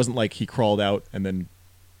thing. And it wasn't like he crawled out and then,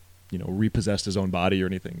 repossessed his own body or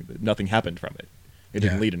anything. Nothing happened from it. It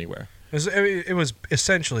didn't lead anywhere. It was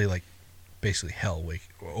essentially like basically hell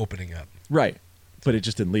opening up. Right. But it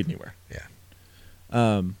just didn't lead anywhere.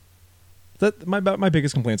 Yeah. That my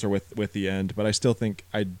biggest complaints are with the end, but I still think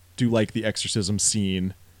I do like the exorcism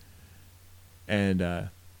scene, and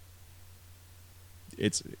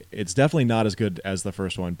it's definitely not as good as the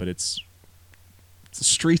first one, but it's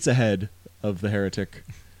streets ahead of The Heretic,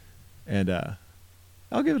 and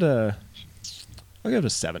I'll give it a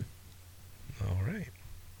 7. All right.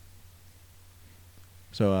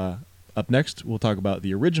 So up next, we'll talk about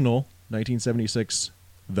the original 1976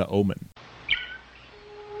 The Omen.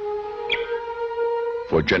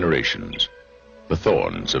 For generations, the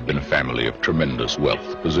Thornes have been a family of tremendous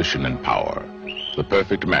wealth, position, and power. The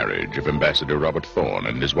perfect marriage of Ambassador Robert Thorne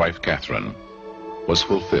and his wife Catherine was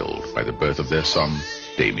fulfilled by the birth of their son,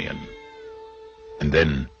 Damien. And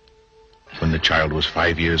then, when the child was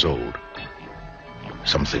 5 years old,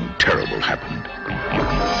 something terrible happened.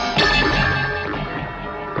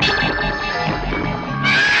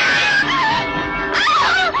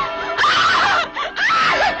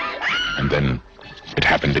 And then it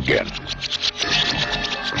happened again.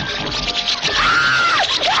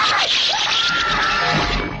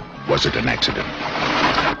 Was it an accident?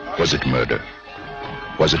 Was it murder?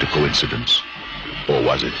 Was it a coincidence? Or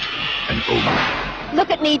was it an omen? Look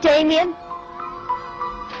at me, Damien.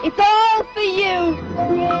 It's all for you.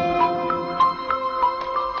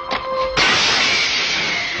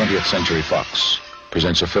 20th Century Fox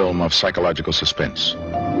presents a film of psychological suspense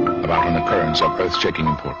about an occurrence of earth-shaking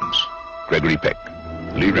importance. Gregory Peck,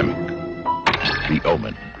 Lee Remick, The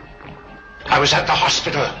Omen. I was at the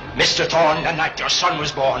hospital, Mr. Thorne, the night your son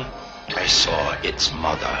was born. I saw its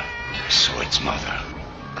mother.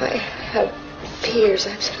 I have fears.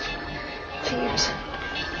 I'm fears.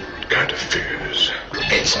 Kind of fears.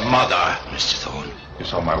 Its mother, Mr. Thorne. You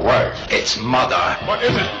saw my wife. Its mother. What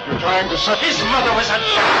is it you're trying to say? His mother was a...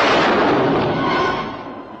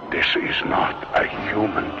 This is not a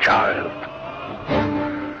human child.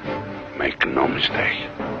 Make no mistake.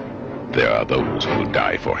 There are those who will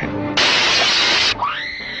die for him.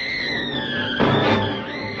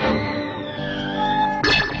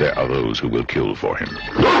 There are those who will kill for him.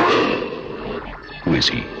 Who is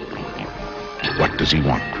he? What does he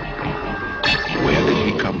want? Where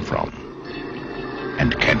did he come from?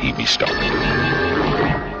 And can he be stopped?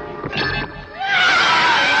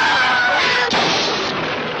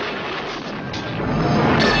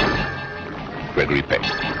 Gregory Peck,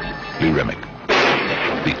 Lee Remick,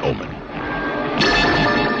 The Omen.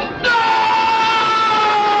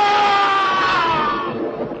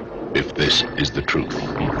 If this is the truth,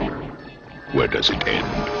 where does it end?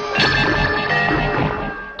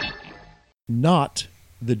 Not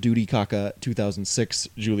the Duty Caca 2006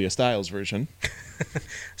 Julia Stiles version.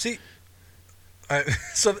 See,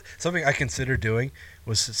 so something I considered doing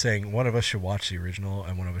was saying one of us should watch the original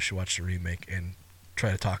and one of us should watch the remake and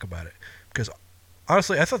try to talk about it. Because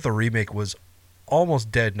honestly, I thought the remake was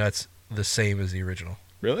almost dead nuts the same as the original.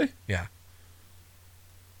 Really? Yeah.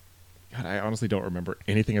 God, I honestly don't remember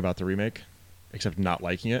anything about the remake except not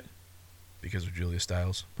liking it. Because of Julia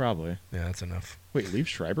Stiles? Probably. Yeah, that's enough. Wait, Liev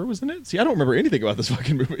Schreiber was in it? See, I don't remember anything about this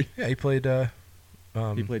fucking movie. Yeah, he played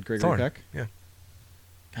he played Gregory Thorne. Peck? Yeah.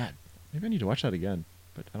 God, maybe I need to watch that again,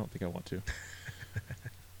 but I don't think I want to.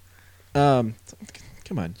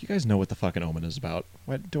 Come on, you guys know what the fucking Omen is about.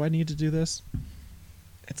 What do I need to do this?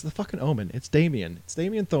 It's the fucking Omen. It's Damien. It's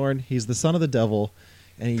Damien Thorne. He's the son of the devil,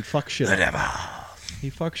 and he fucks shit up. The devil. He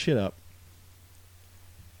fucks shit up.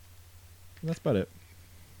 And that's about it.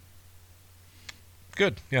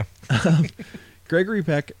 Good, yeah. Gregory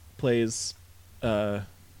Peck plays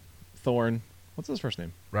Thorne. What's his first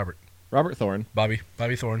name? Robert Thorne. Bobby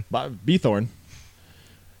Thorne. B. Thorne.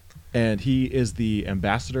 And he is the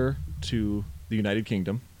ambassador to the United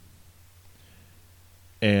Kingdom.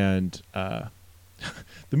 And the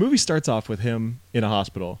movie starts off with him in a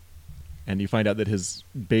hospital, and you find out that his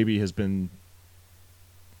baby has been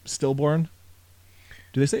stillborn.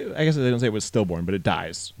 Do they say? I guess they don't say it was stillborn, but it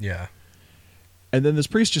dies. Yeah. And then this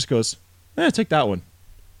priest just goes, take that one.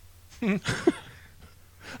 Like,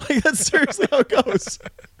 that's seriously how it goes.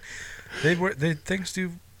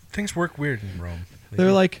 Things work weird in Rome.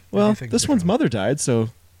 They're like, well, this one's mother died, so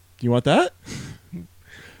do you want that?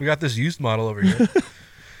 We got this used model over here.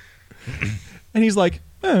 And he's like,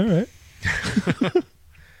 all right.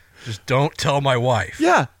 Just don't tell my wife.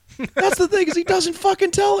 Yeah. That's the thing, is he doesn't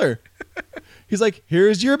fucking tell her. He's like,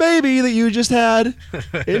 here's your baby that you just had.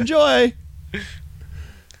 Enjoy.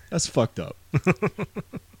 That's fucked up.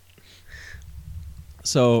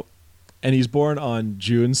 So, and he's born on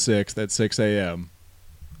June 6th at 6 a.m.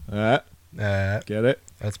 Get it?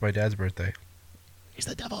 That's my dad's birthday. He's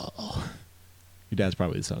the devil. Your dad's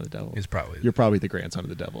probably the son of the devil. You're probably the grandson of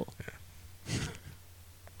the devil. Yeah.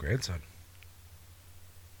 Grandson.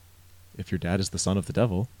 If your dad is the son of the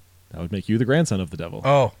devil, that would make you the grandson of the devil.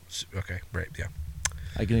 Oh, okay. Right, yeah.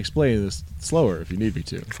 I can explain this slower if you need me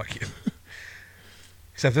to. Fuck you.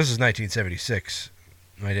 Except this is 1976.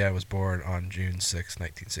 My dad was born on June 6,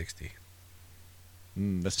 1960.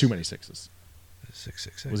 That's too many sixes.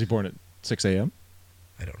 666. Was he born at 6 a.m.?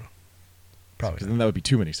 I don't know. Probably. Because then that would be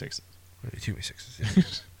too many sixes. Too many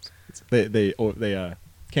sixes. Yeah. they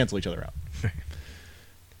cancel each other out.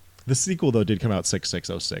 The sequel though did come out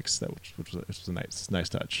 6606, which was a nice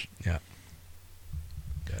touch. Yeah.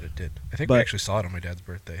 God, it did. I think we actually saw it on my dad's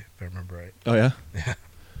birthday, if I remember right. Oh yeah.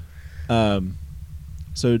 Yeah.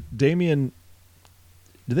 So Damien,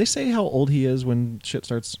 do they say how old he is when shit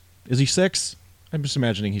starts? Is he 6? I'm just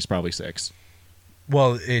imagining he's probably 6.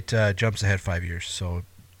 Well, it jumps ahead 5 years, so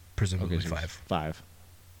presumably Okay, so 5. 5.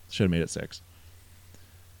 Should have made it 6.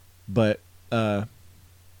 But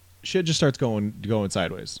shit just starts going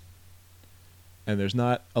sideways. And there's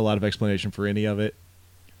not a lot of explanation for any of it.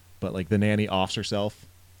 But like the nanny offs herself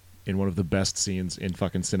in one of the best scenes in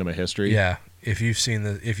fucking cinema history. Yeah. If you've seen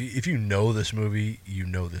if you know this movie, you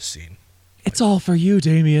know this scene. It's all for you,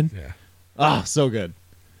 Damien. Yeah. Ah, so good.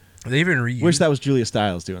 They even reused. Wish that was Julia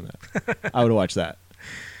Stiles doing that. I would have watched that.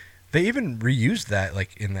 They even reused that,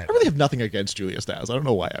 like in that. I really have nothing against Julia Stiles. I don't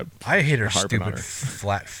know why I hate her harping on stupid her.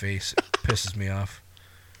 flat face. It pisses me off.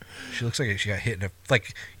 She looks like she got hit in a,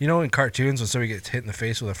 like, you know, in cartoons when somebody gets hit in the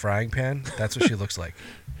face with a frying pan. That's what she looks like.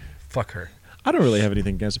 Fuck her. I don't really have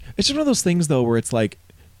anything against her. It's just one of those things though, where it's like,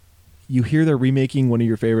 you hear they're remaking one of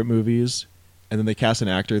your favorite movies, and then they cast an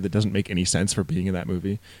actor that doesn't make any sense for being in that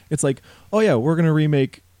movie. It's like, oh yeah, we're gonna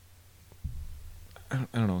remake. I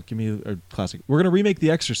don't know. Give me a classic. We're gonna remake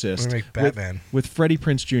The Exorcist. Remake Batman with Freddie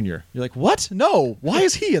Prinze Jr. You're like, what? No. Why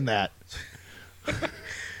is he in that?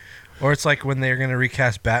 Or it's like when they're going to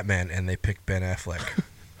recast Batman and they pick Ben Affleck.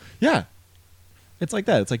 Yeah. It's like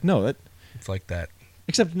that. It's like, no. It's like that.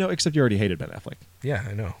 Except you already hated Ben Affleck. Yeah,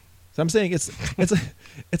 I know. So I'm saying it's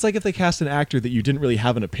like if they cast an actor that you didn't really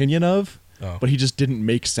have an opinion of, Oh. but he just didn't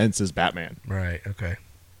make sense as Batman. Right. Okay.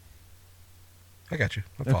 I got you.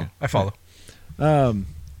 Okay. I follow.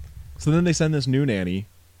 So then they send this new nanny,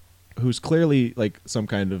 who's clearly like some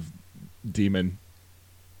kind of demon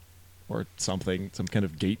or something, some kind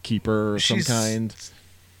of gatekeeper or some kind.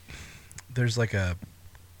 There's like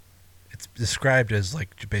it's described as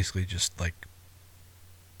like basically just like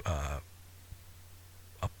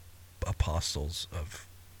apostles of.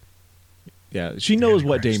 Yeah, she knows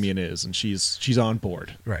what Antichrist. Damien is, and she's on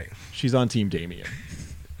board. Right. She's on Team Damien.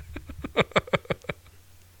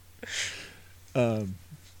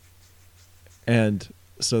 And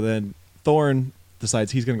so then Thorne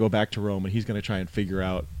decides he's going to go back to Rome, and he's going to try and figure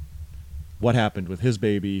out what happened with his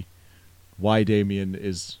baby, why Damien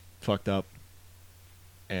is fucked up,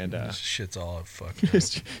 and shit's all fucked up.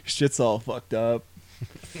 shit's all fucked up.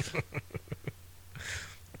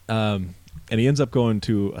 And he ends up going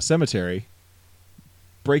to a cemetery,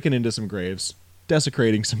 breaking into some graves,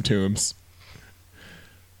 desecrating some tombs.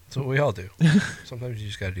 That's what we all do. Sometimes you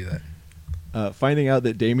just got to do that. Finding out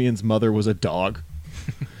that Damien's mother was a dog.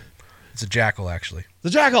 It's a jackal, actually. The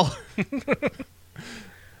jackal!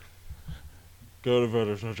 Go to bed,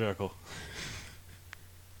 there's no jackal.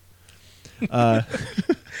 Go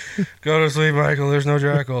to sleep, Michael. There's no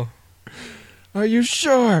jackal. Are you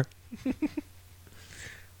sure?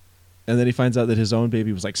 And then he finds out that his own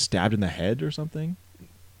baby was like stabbed in the head or something.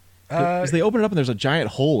 Because they open it up and there's a giant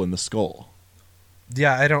hole in the skull.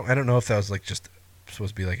 Yeah, I don't know if that was like just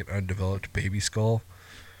supposed to be like an undeveloped baby skull,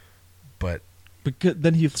 but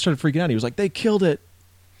then he started freaking out. He was like, "They killed it."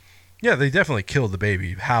 Yeah, they definitely killed the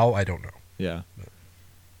baby. How, I don't know. Yeah.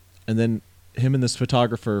 And then him and this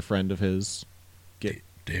photographer friend of his get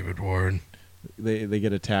David Warren. They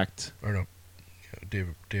get attacked. Or no,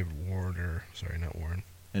 David Warner. Sorry, not Warren.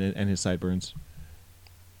 And his sideburns.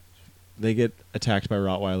 They get attacked by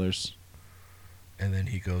Rottweilers. And then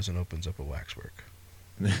he goes and opens up a waxwork.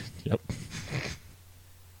 Yep.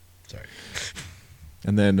 Sorry.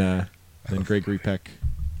 And then Gregory Peck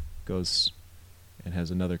goes and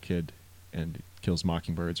has another kid and kills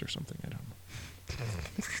mockingbirds or something. I don't know.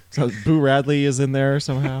 So Boo Radley is in there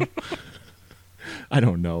somehow. I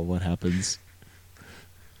don't know what happens.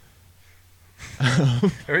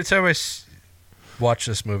 Every time I watch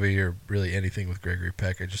this movie or really anything with Gregory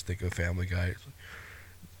Peck, I just think of Family Guy,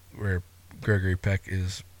 where Gregory Peck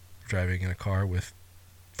is driving in a car with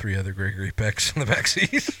 3 other Gregory Pecks in the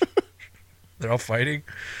backseat. They're all fighting.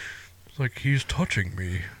 It's like, he's touching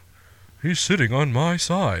me. He's sitting on my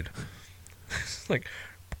side. It's like,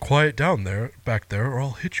 quiet down there, back there, or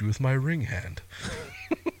I'll hit you with my ring hand.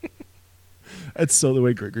 That's so the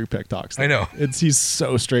way Gregory Peck talks. I know. He's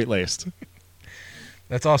so straight-laced.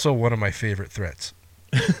 That's also one of my favorite threats.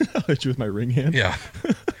 I'll hit you with my ring hand? Yeah.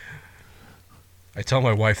 I tell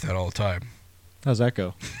my wife that all the time. How's that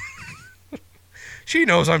go? She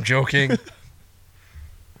knows I'm joking.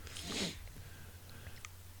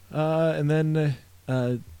 And then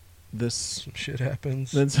this... Some shit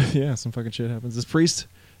happens. Then, yeah, some fucking shit happens. This priest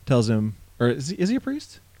tells him... Or is he a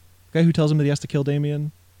priest? The guy who tells him that he has to kill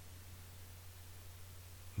Damien?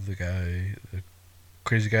 The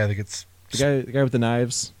crazy guy that gets... The guy with the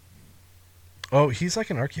knives? Oh, he's like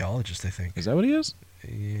an archaeologist, I think. Is that what he is?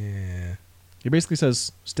 Yeah. He basically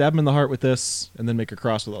says, stab him in the heart with this, and then make a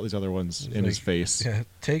cross with all these other ones in his face. Yeah,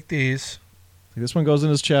 take these. This one goes in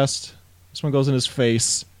his chest. This one goes in his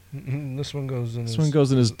face. This one goes in This one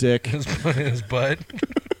goes in his dick. In his butt.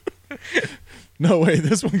 No way,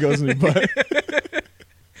 this one goes in his butt.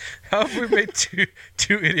 How have we made two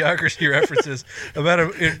Idiocracy references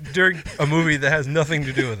about during a movie that has nothing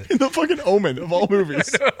to do with it? The fucking Omen of all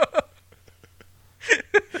movies.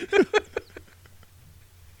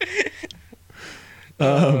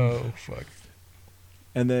 Oh, fuck.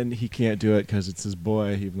 And then he can't do it because it's his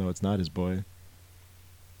boy, even though it's not his boy.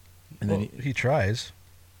 And Well, then he tries.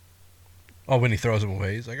 Oh, when he throws him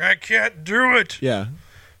away, he's like, I can't do it. Yeah.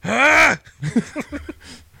 Ah!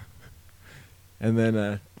 And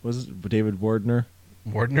then, was it David Wardner?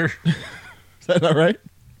 Wardner? Is that not right?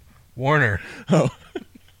 Warner. Oh.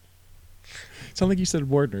 Sounded like you said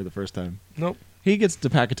Wardner the first time. Nope. He gets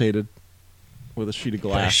decapitated with a sheet of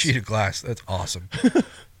glass. A sheet of glass. That's awesome.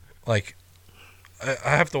 Like,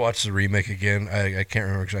 I have to watch the remake again. I can't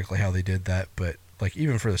remember exactly how they did that, but like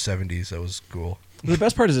even for the 70s, that was cool. The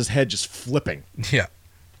best part is his head just flipping. Yeah.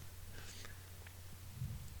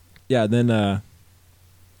 Yeah, then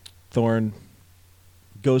Thorne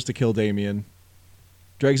goes to kill Damien,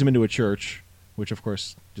 drags him into a church, which of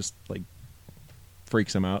course just like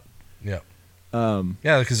freaks him out. Yeah.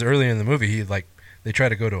 Yeah, because earlier in the movie, they try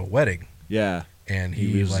to go to a wedding. Yeah. And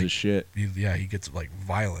he loses his shit. He gets like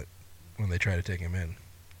violent when they try to take him in.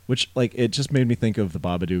 Which, like, it just made me think of the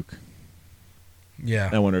Babadook. Yeah.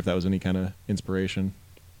 I wonder if that was any kind of inspiration.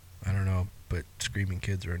 I don't know, but screaming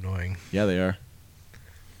kids are annoying. Yeah, they are.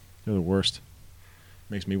 They're the worst.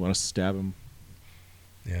 Makes me want to stab them.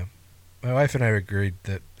 Yeah. My wife and I agreed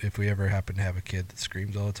that if we ever happen to have a kid that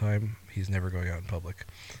screams all the time, he's never going out in public.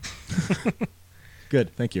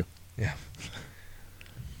 Good, thank you. Yeah.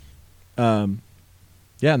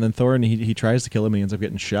 Yeah, and then Thorne, he tries to kill him, and he ends up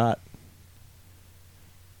getting shot.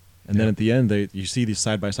 And then at the end, you see these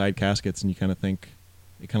side-by-side caskets, and you kind of think,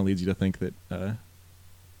 it kind of leads you to think that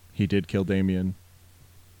he did kill Damien.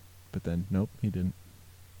 But then, nope, he didn't.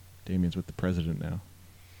 Damien's with the president now.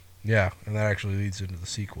 Yeah, and that actually leads into the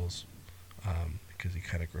sequels, because he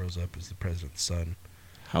kind of grows up as the president's son.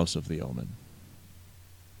 House of the Omen.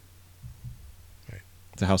 Right.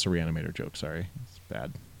 It's a House of Reanimator joke, sorry. It's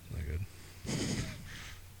bad. Not good.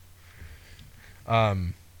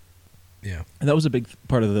 Yeah. And that was a big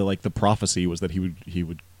part of the prophecy was that he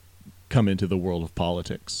would come into the world of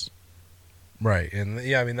politics. Right, and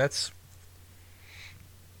yeah, I mean that's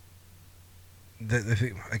the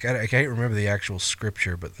thing. I can't remember the actual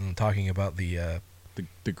scripture, but I'm talking about the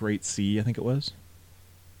Great Sea, I think it was.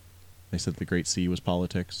 They said the Great Sea was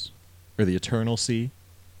politics, or the Eternal Sea.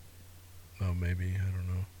 Oh, maybe, I don't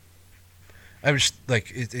know. I was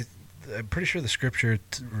like, I'm pretty sure the scripture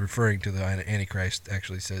referring to the Antichrist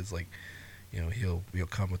actually says, like, you know, he'll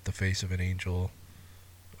come with the face of an angel,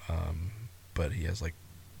 but he has like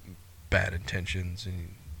bad intentions,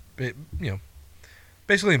 and you know,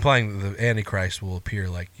 basically implying that the Antichrist will appear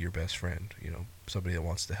like your best friend, you know, somebody that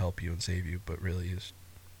wants to help you and save you, but really is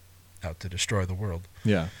out to destroy the world.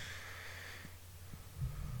 Yeah.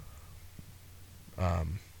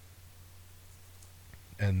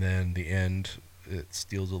 And then the end, it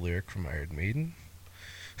steals a lyric from Iron Maiden.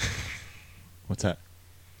 What's that?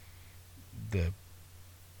 The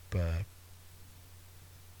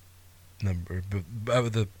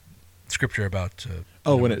the scripture about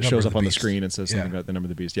when it shows up on the screen and says something about the number of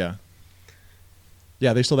the beast. Yeah,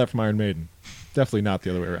 they stole that from Iron Maiden. Definitely not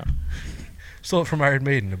the other way around. Stole it from Iron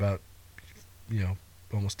Maiden about, you know,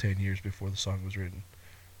 almost 10 years before the song was written.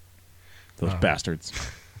 Those bastards.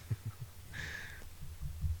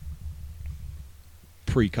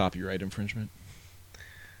 Pre-copyright infringement.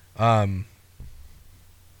 One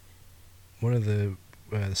of the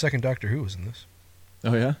second Doctor Who was in this.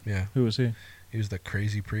 Oh yeah? Yeah. Who was he? He was the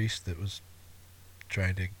crazy priest that was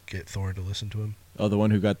trying to get Thorne to listen to him. Oh, the one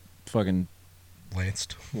who got fucking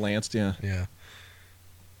lanced, yeah. Yeah.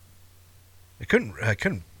 I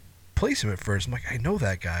couldn't place him at first. I'm like, I know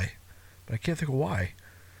that guy, but I can't think of why.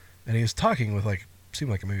 And he was talking with like,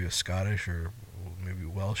 seemed like maybe a Scottish or maybe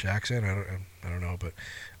Welsh accent. I don't know, but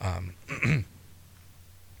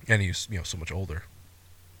and he's, you know, so much older.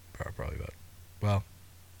 Probably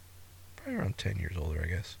around 10 years older, I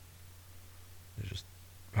guess. It's just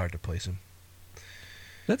hard to place him.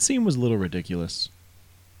 That scene was a little ridiculous.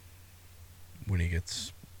 When he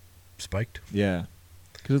gets spiked? Yeah.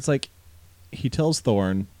 Because it's like, he tells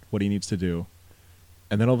Thorne what he needs to do,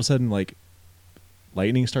 and then all of a sudden, like,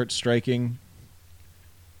 lightning starts striking,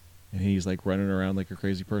 and he's, like, running around like a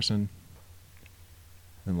crazy person.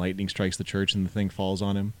 And lightning strikes the church, and the thing falls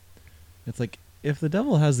on him. It's like, if the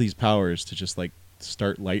devil has these powers to just, like,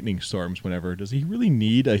 start lightning storms whenever, does he really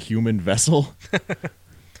need a human vessel?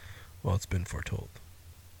 Well, it's been foretold.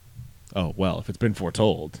 Oh, well, if it's been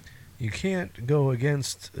foretold. You can't go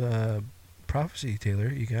against prophecy, Taylor.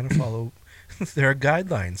 You gotta follow. There are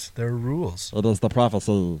guidelines. There are rules. It is the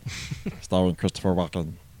prophecy, starring Christopher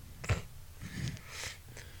Walken.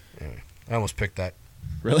 Anyway, I almost picked that.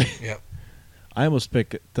 Really? Yep. I almost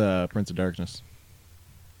picked Prince of Darkness.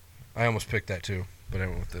 I almost picked that too, but I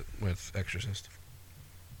went with Exorcist.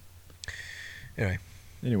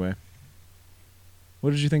 Anyway, what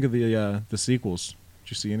did you think of the sequels?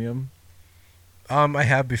 Did you see any of them? I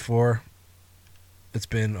have before. It's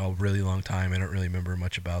been a really long time. I don't really remember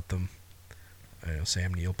much about them. I know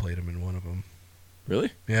Sam Neill played him in one of them.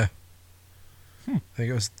 Really? Yeah. I think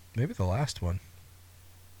it was maybe the last one.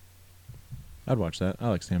 I'd watch that. I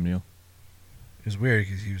like Sam Neill. It was weird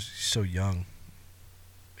because he was so young.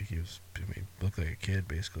 Like he looked like a kid,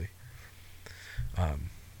 basically. I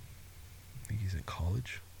think he's in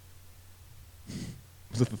college.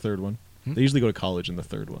 Was it the third one? They usually go to college in the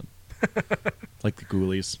third one. Like the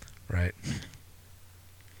Ghoulies. Right.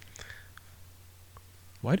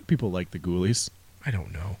 Why do people like the Ghoulies? I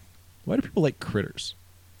don't know. Why do people like Critters?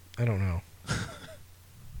 I don't know.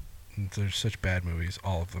 They're such bad movies,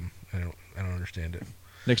 all of them. I don't understand it.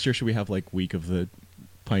 Next year, should we have like week of the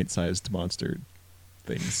pint-sized monster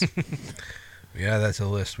things? Yeah, that's a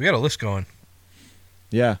list. We got a list going.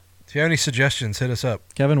 Yeah. If you have any suggestions, hit us up.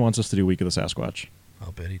 Kevin wants us to do Week of the Sasquatch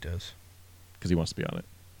I'll bet he does. because he wants to be on it.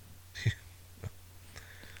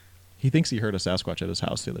 He thinks he heard a Sasquatch at his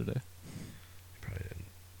house the other day. Probably didn't.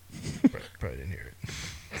 Probably didn't hear it.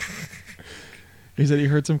 He said he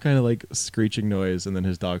heard some kind of like screeching noise, and then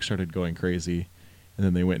his dog started going crazy, and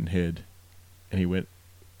then they went and hid, and he went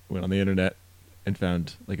on the internet and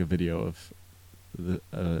found like a video of the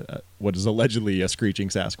what is allegedly a screeching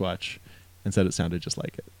Sasquatch, and said it sounded just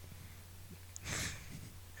like it.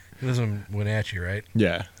 This one went at you, right?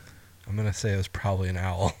 Yeah. I'm gonna say it was probably an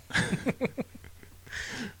owl.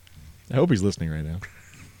 I hope he's listening right now.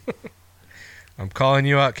 I'm calling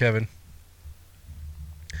you out, Kevin.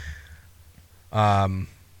 So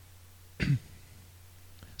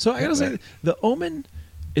I gotta say, The Omen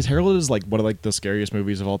is heralded as like one of like the scariest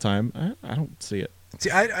movies of all time. I don't see it.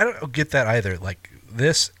 See, I don't get that either. Like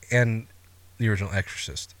this and the original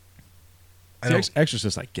Exorcist.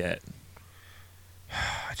 Exorcist, I get.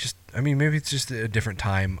 I mean, maybe it's just a different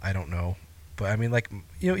time. I don't know. But I mean, like,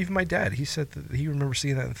 you know, even my dad, he said that he remembers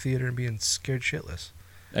seeing that in the theater and being scared shitless.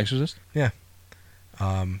 Exorcist? Yeah.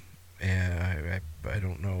 And I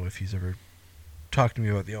don't know if he's ever talked to me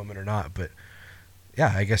about the Omen or not, but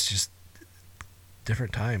yeah, I guess just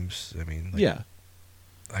different times. I mean, like, yeah.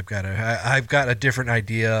 I've got a different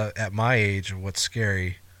idea at my age of what's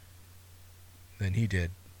scary than he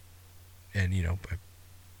did. And, you know, I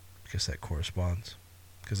guess that corresponds.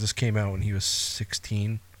 Because this came out when he was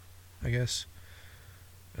 16, I guess.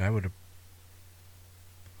 And I would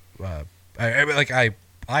have...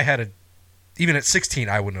 I had a... Even at 16,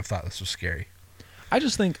 I wouldn't have thought this was scary. I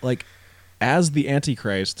just think, like, as the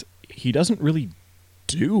Antichrist, he doesn't really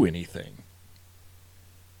do anything.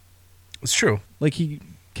 It's true. Like, he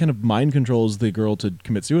kind of mind controls the girl to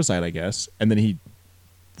commit suicide, I guess, and then he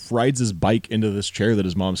rides his bike into this chair that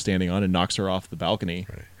his mom's standing on and knocks her off the balcony.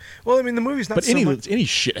 Right. Well, I mean, the movie's not. But so any much,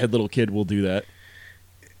 shithead little kid will do that.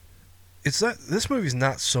 It's not. This movie's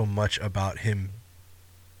not so much about him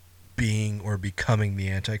being or becoming the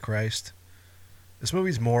Antichrist. This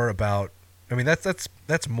movie's more about. I mean, that's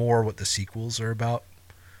more what the sequels are about.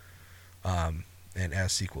 And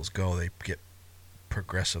as sequels go, they get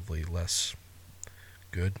progressively less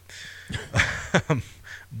good.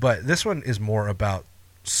 But this one is more about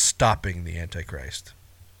stopping the Antichrist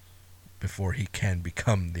before he can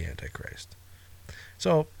become the Antichrist.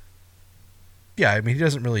 So, yeah, I mean, he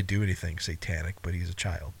doesn't really do anything satanic, but he's a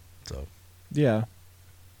child. So, yeah.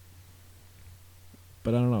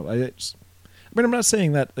 But I don't know. I mean, I'm not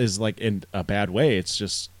saying that is like in a bad way. It's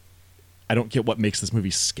just I don't get what makes this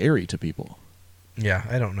movie scary to people. Yeah,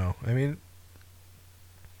 I don't know. I mean,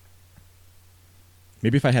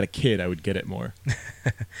 maybe if I had a kid, I would get it more.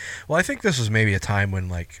 Well, I think this was maybe a time when,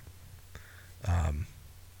 like,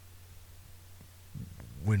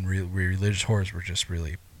 when religious horrors were just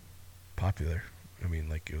really popular. I mean,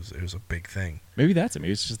 like, it was a big thing. Maybe that's it.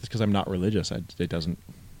 Maybe it's just because I'm not religious. It doesn't.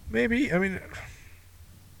 Maybe. I mean,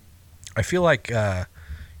 I feel like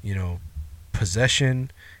you know, possession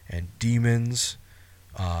and demons,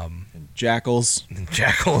 and jackals,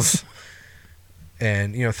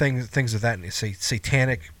 and you know, things of that,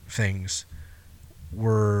 satanic things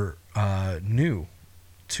were new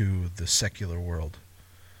to the secular world,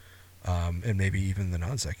 and maybe even the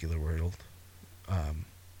non-secular world.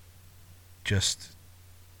 Just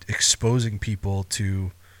exposing people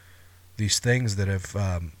to these things that have,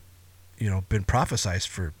 you know, been prophesized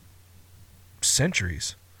for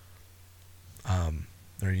centuries,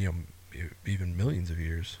 or, you know, even millions of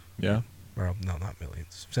years. Yeah. Or no, not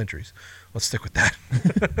millions, centuries. Let's stick with that.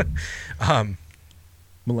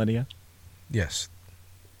 Millennia. Yes.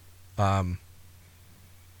 And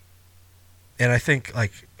I think,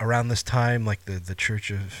 like, around this time, like, the church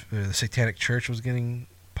of the Satanic Church was getting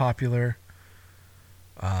popular.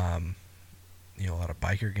 You know, a lot of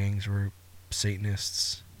biker gangs were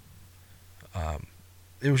Satanists.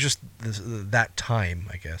 It was just that time,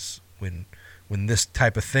 I guess, when this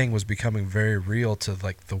type of thing was becoming very real to,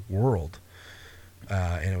 like, the world,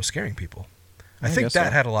 and it was scaring people. I think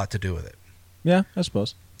that had a lot to do with it. Yeah, I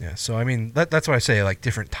suppose. Yeah, so I mean, that's why I say, like,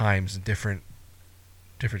 different times and different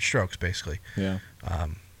strokes, basically. Yeah.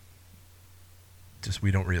 Just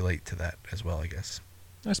we don't relate to that as well, I guess.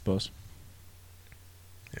 I suppose.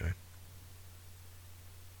 Anyway.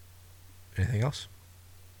 Anything else?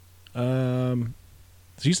 So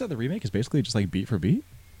you said the remake is basically just like beat for beat?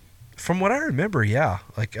 From what I remember, yeah.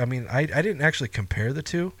 Like, I mean, I didn't actually compare the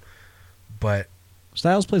two, but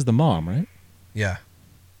Styles plays the mom, right? Yeah.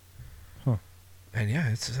 Huh. And yeah,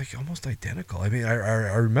 it's like almost identical. I mean,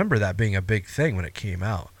 I remember that being a big thing when it came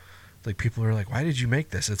out. Like people are like, why did you make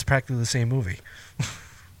this? It's practically the same movie.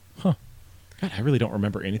 Huh. God, I really don't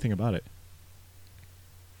remember anything about it.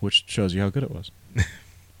 Which shows you how good it was.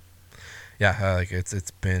 Yeah, like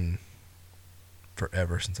it's been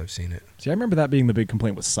forever since I've seen it. See, I remember that being the big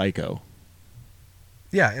complaint with Psycho.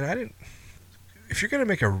 Yeah, and I didn't. If you're gonna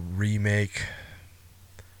make a remake,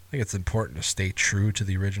 I think it's important to stay true to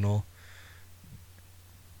the original.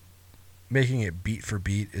 Making it beat for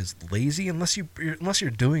beat is lazy unless you're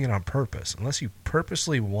doing it on purpose. Unless you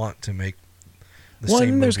purposely want to make the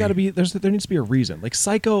same movie. There's got to be there needs to be a reason. Like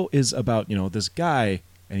Psycho is about this guy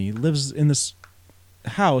and he lives in this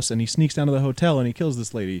house and he sneaks down to the hotel and he kills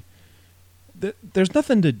this lady. There's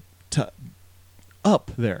nothing to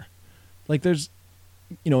up there. Like there's,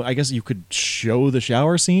 I guess you could show the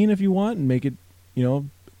shower scene if you want and make it,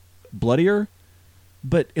 bloodier.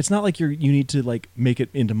 But it's not like you need to like make it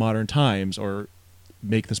into modern times or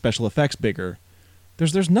make the special effects bigger.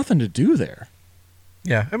 There's nothing to do there.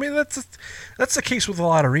 Yeah, I mean that's the case with a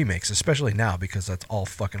lot of remakes, especially now because that's all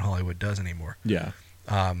fucking Hollywood does anymore. Yeah.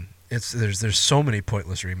 There's so many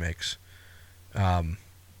pointless remakes, and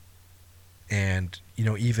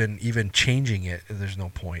even changing it, there's no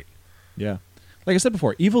point. Yeah, like I said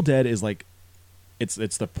before, Evil Dead is like, it's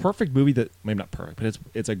the perfect movie that maybe not perfect, but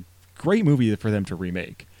it's a great movie for them to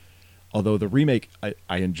remake. Although the remake,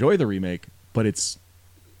 I enjoy the remake, but it's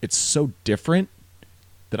so different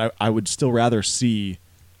that I would still rather see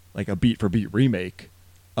like a beat for beat remake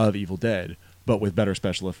of Evil Dead, but with better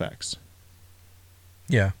special effects.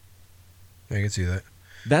 Yeah, I can see that.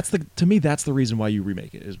 To me, that's the reason why you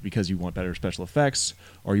remake it, is because you want better special effects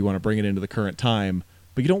or you want to bring it into the current time,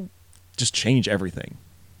 but you don't just change everything.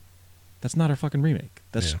 That's not a fucking remake.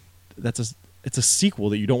 It's a sequel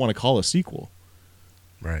that you don't want to call a sequel.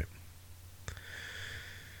 Right.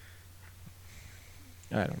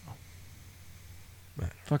 I don't know.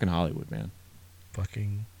 Right. Fucking Hollywood, man.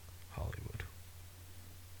 Fucking Hollywood.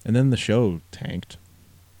 And then the show tanked.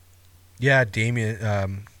 Yeah,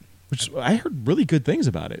 Damien. Which I heard really good things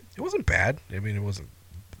about it. It wasn't bad. I mean, it wasn't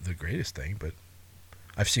the greatest thing, but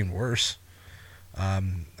I've seen worse. I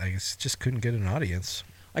just couldn't get an audience.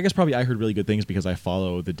 I guess probably I heard really good things because I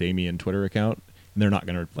follow the Damien Twitter account, and they're not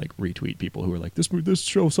going to like retweet people who are like, this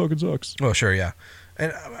show fucking sucks. Oh, sure, yeah.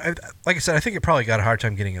 And like I said, I think it probably got a hard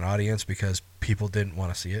time getting an audience because people didn't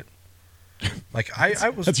want to see it. Like I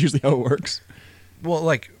was. That's usually how it works. Well,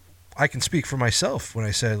 like I can speak for myself when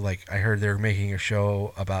I said like I heard they were making a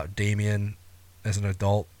show about Damien as an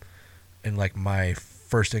adult, and like my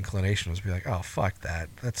first inclination was to be like, oh fuck that,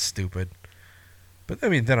 that's stupid. But I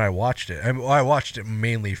mean, then I watched it. I watched it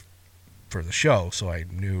mainly for the show, so I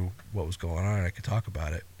knew what was going on and I could talk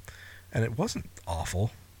about it. And it wasn't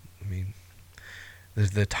awful. I mean,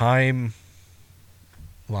 the time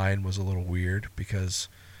line was a little weird because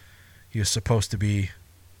he was supposed to be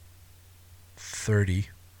 30,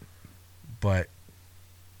 but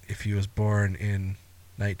if he was born in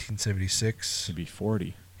 1976, he'd be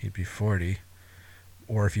 40. He'd be 40.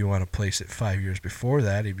 Or if you want to place it 5 years before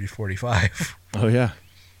that, he'd be 45. Oh, yeah.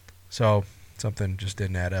 So something just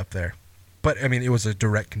didn't add up there. But, I mean, it was a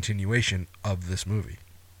direct continuation of this movie.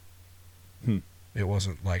 It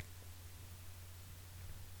wasn't like...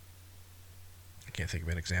 I can't think of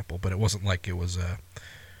an example, but it wasn't like it was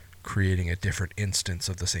creating a different instance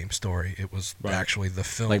of the same story. It was actually the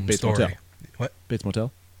film like Bates story. Motel. What? Bates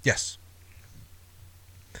Motel? Yes.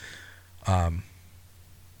 Anyway.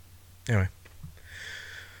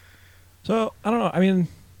 So, I don't know. I mean,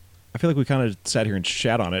 I feel like we kind of sat here and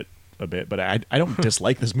shat on it a bit, but I don't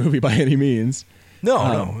dislike this movie by any means. No.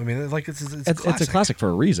 I mean, like it's a classic for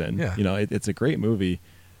a reason. Yeah. It's a great movie,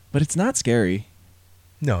 but it's not scary.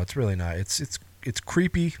 No, it's really not. It's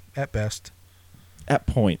creepy at best. At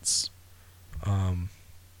points.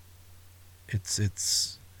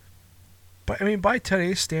 It's. But I mean, by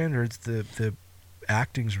today's standards, the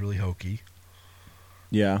acting's really hokey.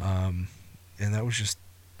 Yeah. And that was just.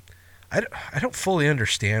 I don't fully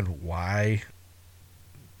understand why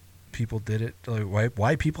people did it. Like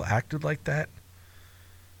why people acted like that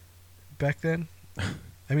back then.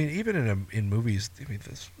 I mean, even in movies, I mean,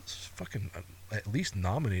 this was fucking at least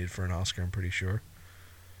nominated for an Oscar, I'm pretty sure.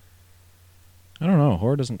 I don't know.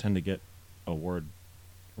 Horror doesn't tend to get award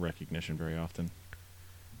recognition very often.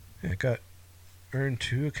 Yeah, it earned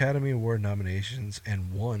 2 Academy Award nominations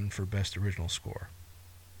and 1 for Best Original Score.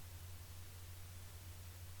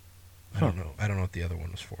 I don't know. I don't know what the other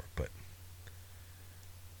one was for, but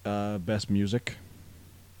best music.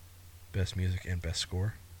 Best music and best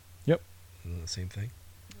score. Yep. Isn't it the same thing?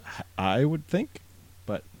 I would think,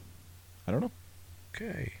 but I don't know.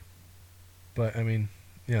 Okay. But I mean,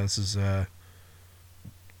 yeah, this is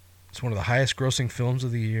It's one of the highest grossing films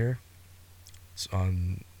of the year. It's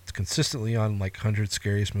consistently on like 100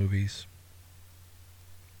 scariest movies.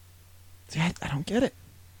 See, I don't get it.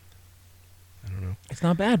 I don't know. It's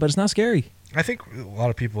not bad, but it's not scary. I think a lot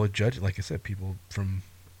of people would judge it. Like I said, people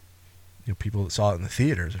people that saw it in the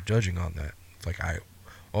theaters are judging on that. It's like, I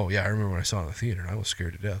remember when I saw it in the theater and I was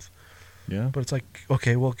scared to death. Yeah. But it's like,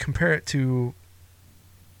 okay, well, compare it to,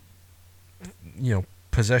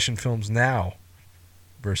 possession films now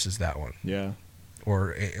versus that one. Yeah.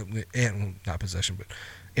 Or, not possession, but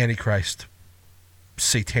Antichrist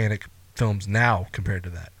satanic films now compared to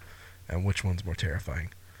that. And which one's more terrifying?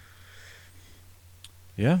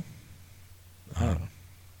 Yeah.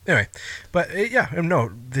 Anyway, but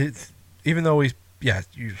even though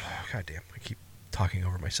goddamn, I keep talking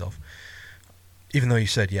over myself. Even though you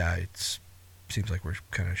said, it seems like we're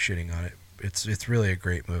kind of shitting on it. It's really a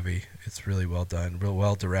great movie. It's really well done, real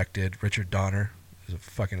well directed. Richard Donner is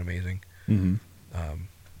fucking amazing. Mm-hmm. I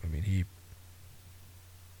mean,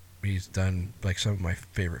 he's done like some of my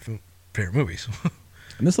favorite movies.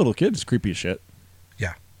 And this little kid is creepy as shit.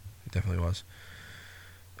 Yeah, it definitely was.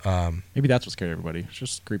 Maybe that's what scared everybody. It's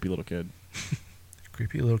just a creepy little kid.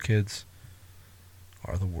 Creepy little kids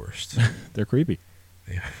are the worst. They're creepy.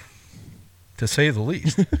 Yeah. To say the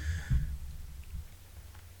least.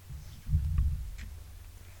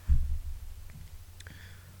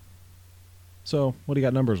 So, what do you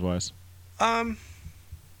got numbers wise? I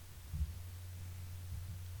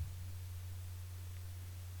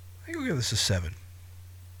think we'll give this a 7.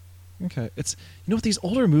 Okay. It's with these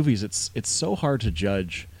older movies, it's so hard to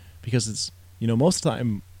judge because it's most of the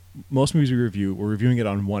time, most movies we review, we're reviewing it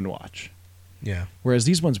on one watch. Yeah. Whereas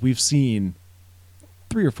these ones we've seen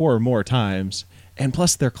 3 or 4 or more times, and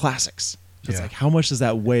plus they're classics. So it's like, how much does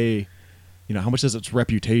that weigh? How much does its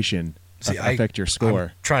reputation affect your score?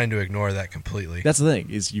 I'm trying to ignore that completely. That's the thing,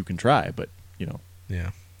 is you can try, but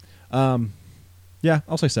Yeah. Yeah,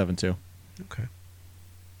 I'll say 7 too. Okay.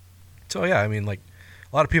 So yeah, I mean, like,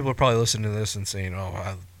 a lot of people are probably listening to this and saying,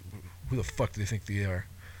 "Oh, who the fuck do they think they are?"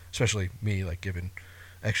 Especially me, like giving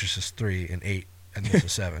Exorcist 3 an 8 and this a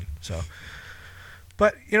 7. So,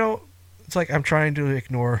 but it's like I'm trying to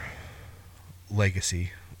ignore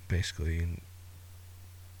legacy, basically, and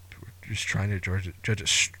we're just trying to judge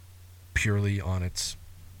it purely on its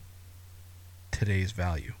today's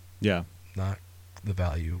value. Yeah. Not the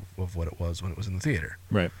value of what it was when it was in the theater.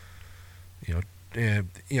 Right.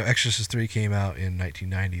 Exorcist 3 came out in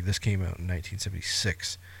 1990. This came out in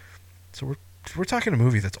 1976. So we're talking a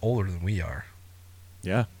movie that's older than we are.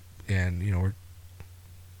 Yeah. And we're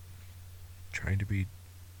trying to be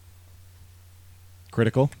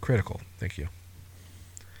critical. Thank you.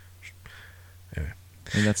 Anyway.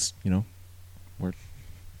 And that's we're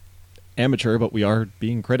amateur, but we are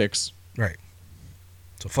being critics. Right.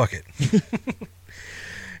 So fuck it.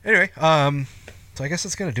 Anyway, so I guess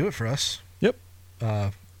that's gonna do it for us. Yep.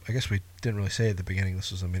 I guess we didn't really say at the beginning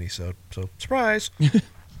this was a mini-sode, so surprise.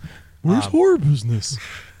 Where's horror business?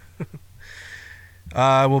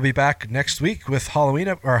 We'll be back next week with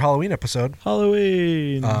our Halloween episode.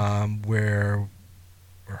 Halloween. Where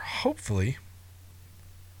we're hopefully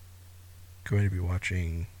going to be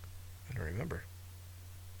watching. I don't remember.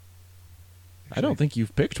 I don't think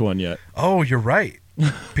you've picked one yet. Oh, you're right.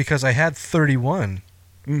 Because I had 31.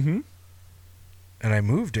 Mm-hmm. And I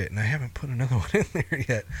moved it, and I haven't put another one in there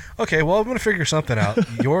yet. Okay, well, I'm going to figure something out.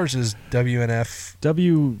 Yours is WNF.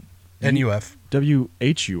 NUF.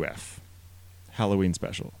 WHUF. Halloween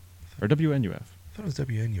special. Or WNUF. I thought it was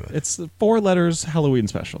WNUF. It's 4 letters Halloween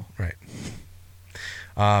special. Right.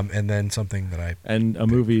 And then something that And a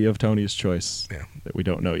movie of Tony's choice. Yeah. That we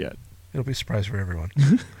don't know yet. It'll be a surprise for everyone.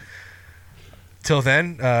 Till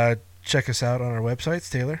then, check us out on our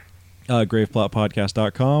websites, Taylor.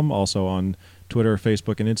 Graveplotpodcast.com. Also on Twitter,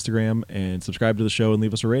 Facebook, and Instagram. And subscribe to the show and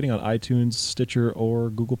leave us a rating on iTunes, Stitcher, or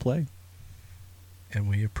Google Play. And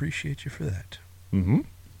we appreciate you for that. Mm-hmm.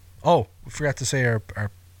 Oh, we forgot to say our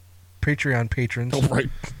Patreon patrons. Oh, right.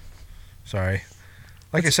 Sorry.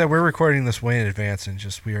 Like I said, we're recording this way in advance, and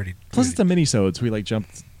Plus, it's a mini-sode, so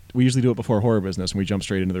we usually do it before horror business, and we jump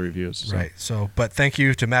straight into the reviews. So. Right. But thank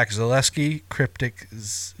you to Max Zaleski,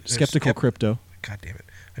 Skeptical Crypto. God damn it.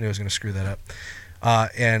 I knew I was going to screw that up.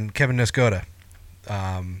 And Kevin Nescoda.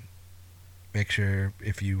 Make sure,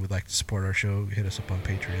 if you would like to support our show, hit us up on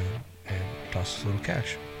Patreon and toss us a little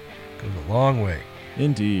cash. Goes a long way.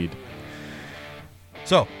 Indeed.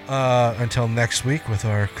 So, until next week with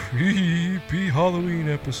our creepy Halloween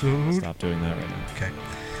episode. Stop doing that right now. Okay.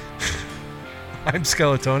 I'm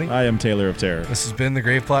Skeletoni. I am Taylor of Terror. This has been the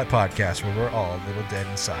Graveplot Podcast, where we're all a little dead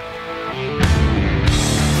inside.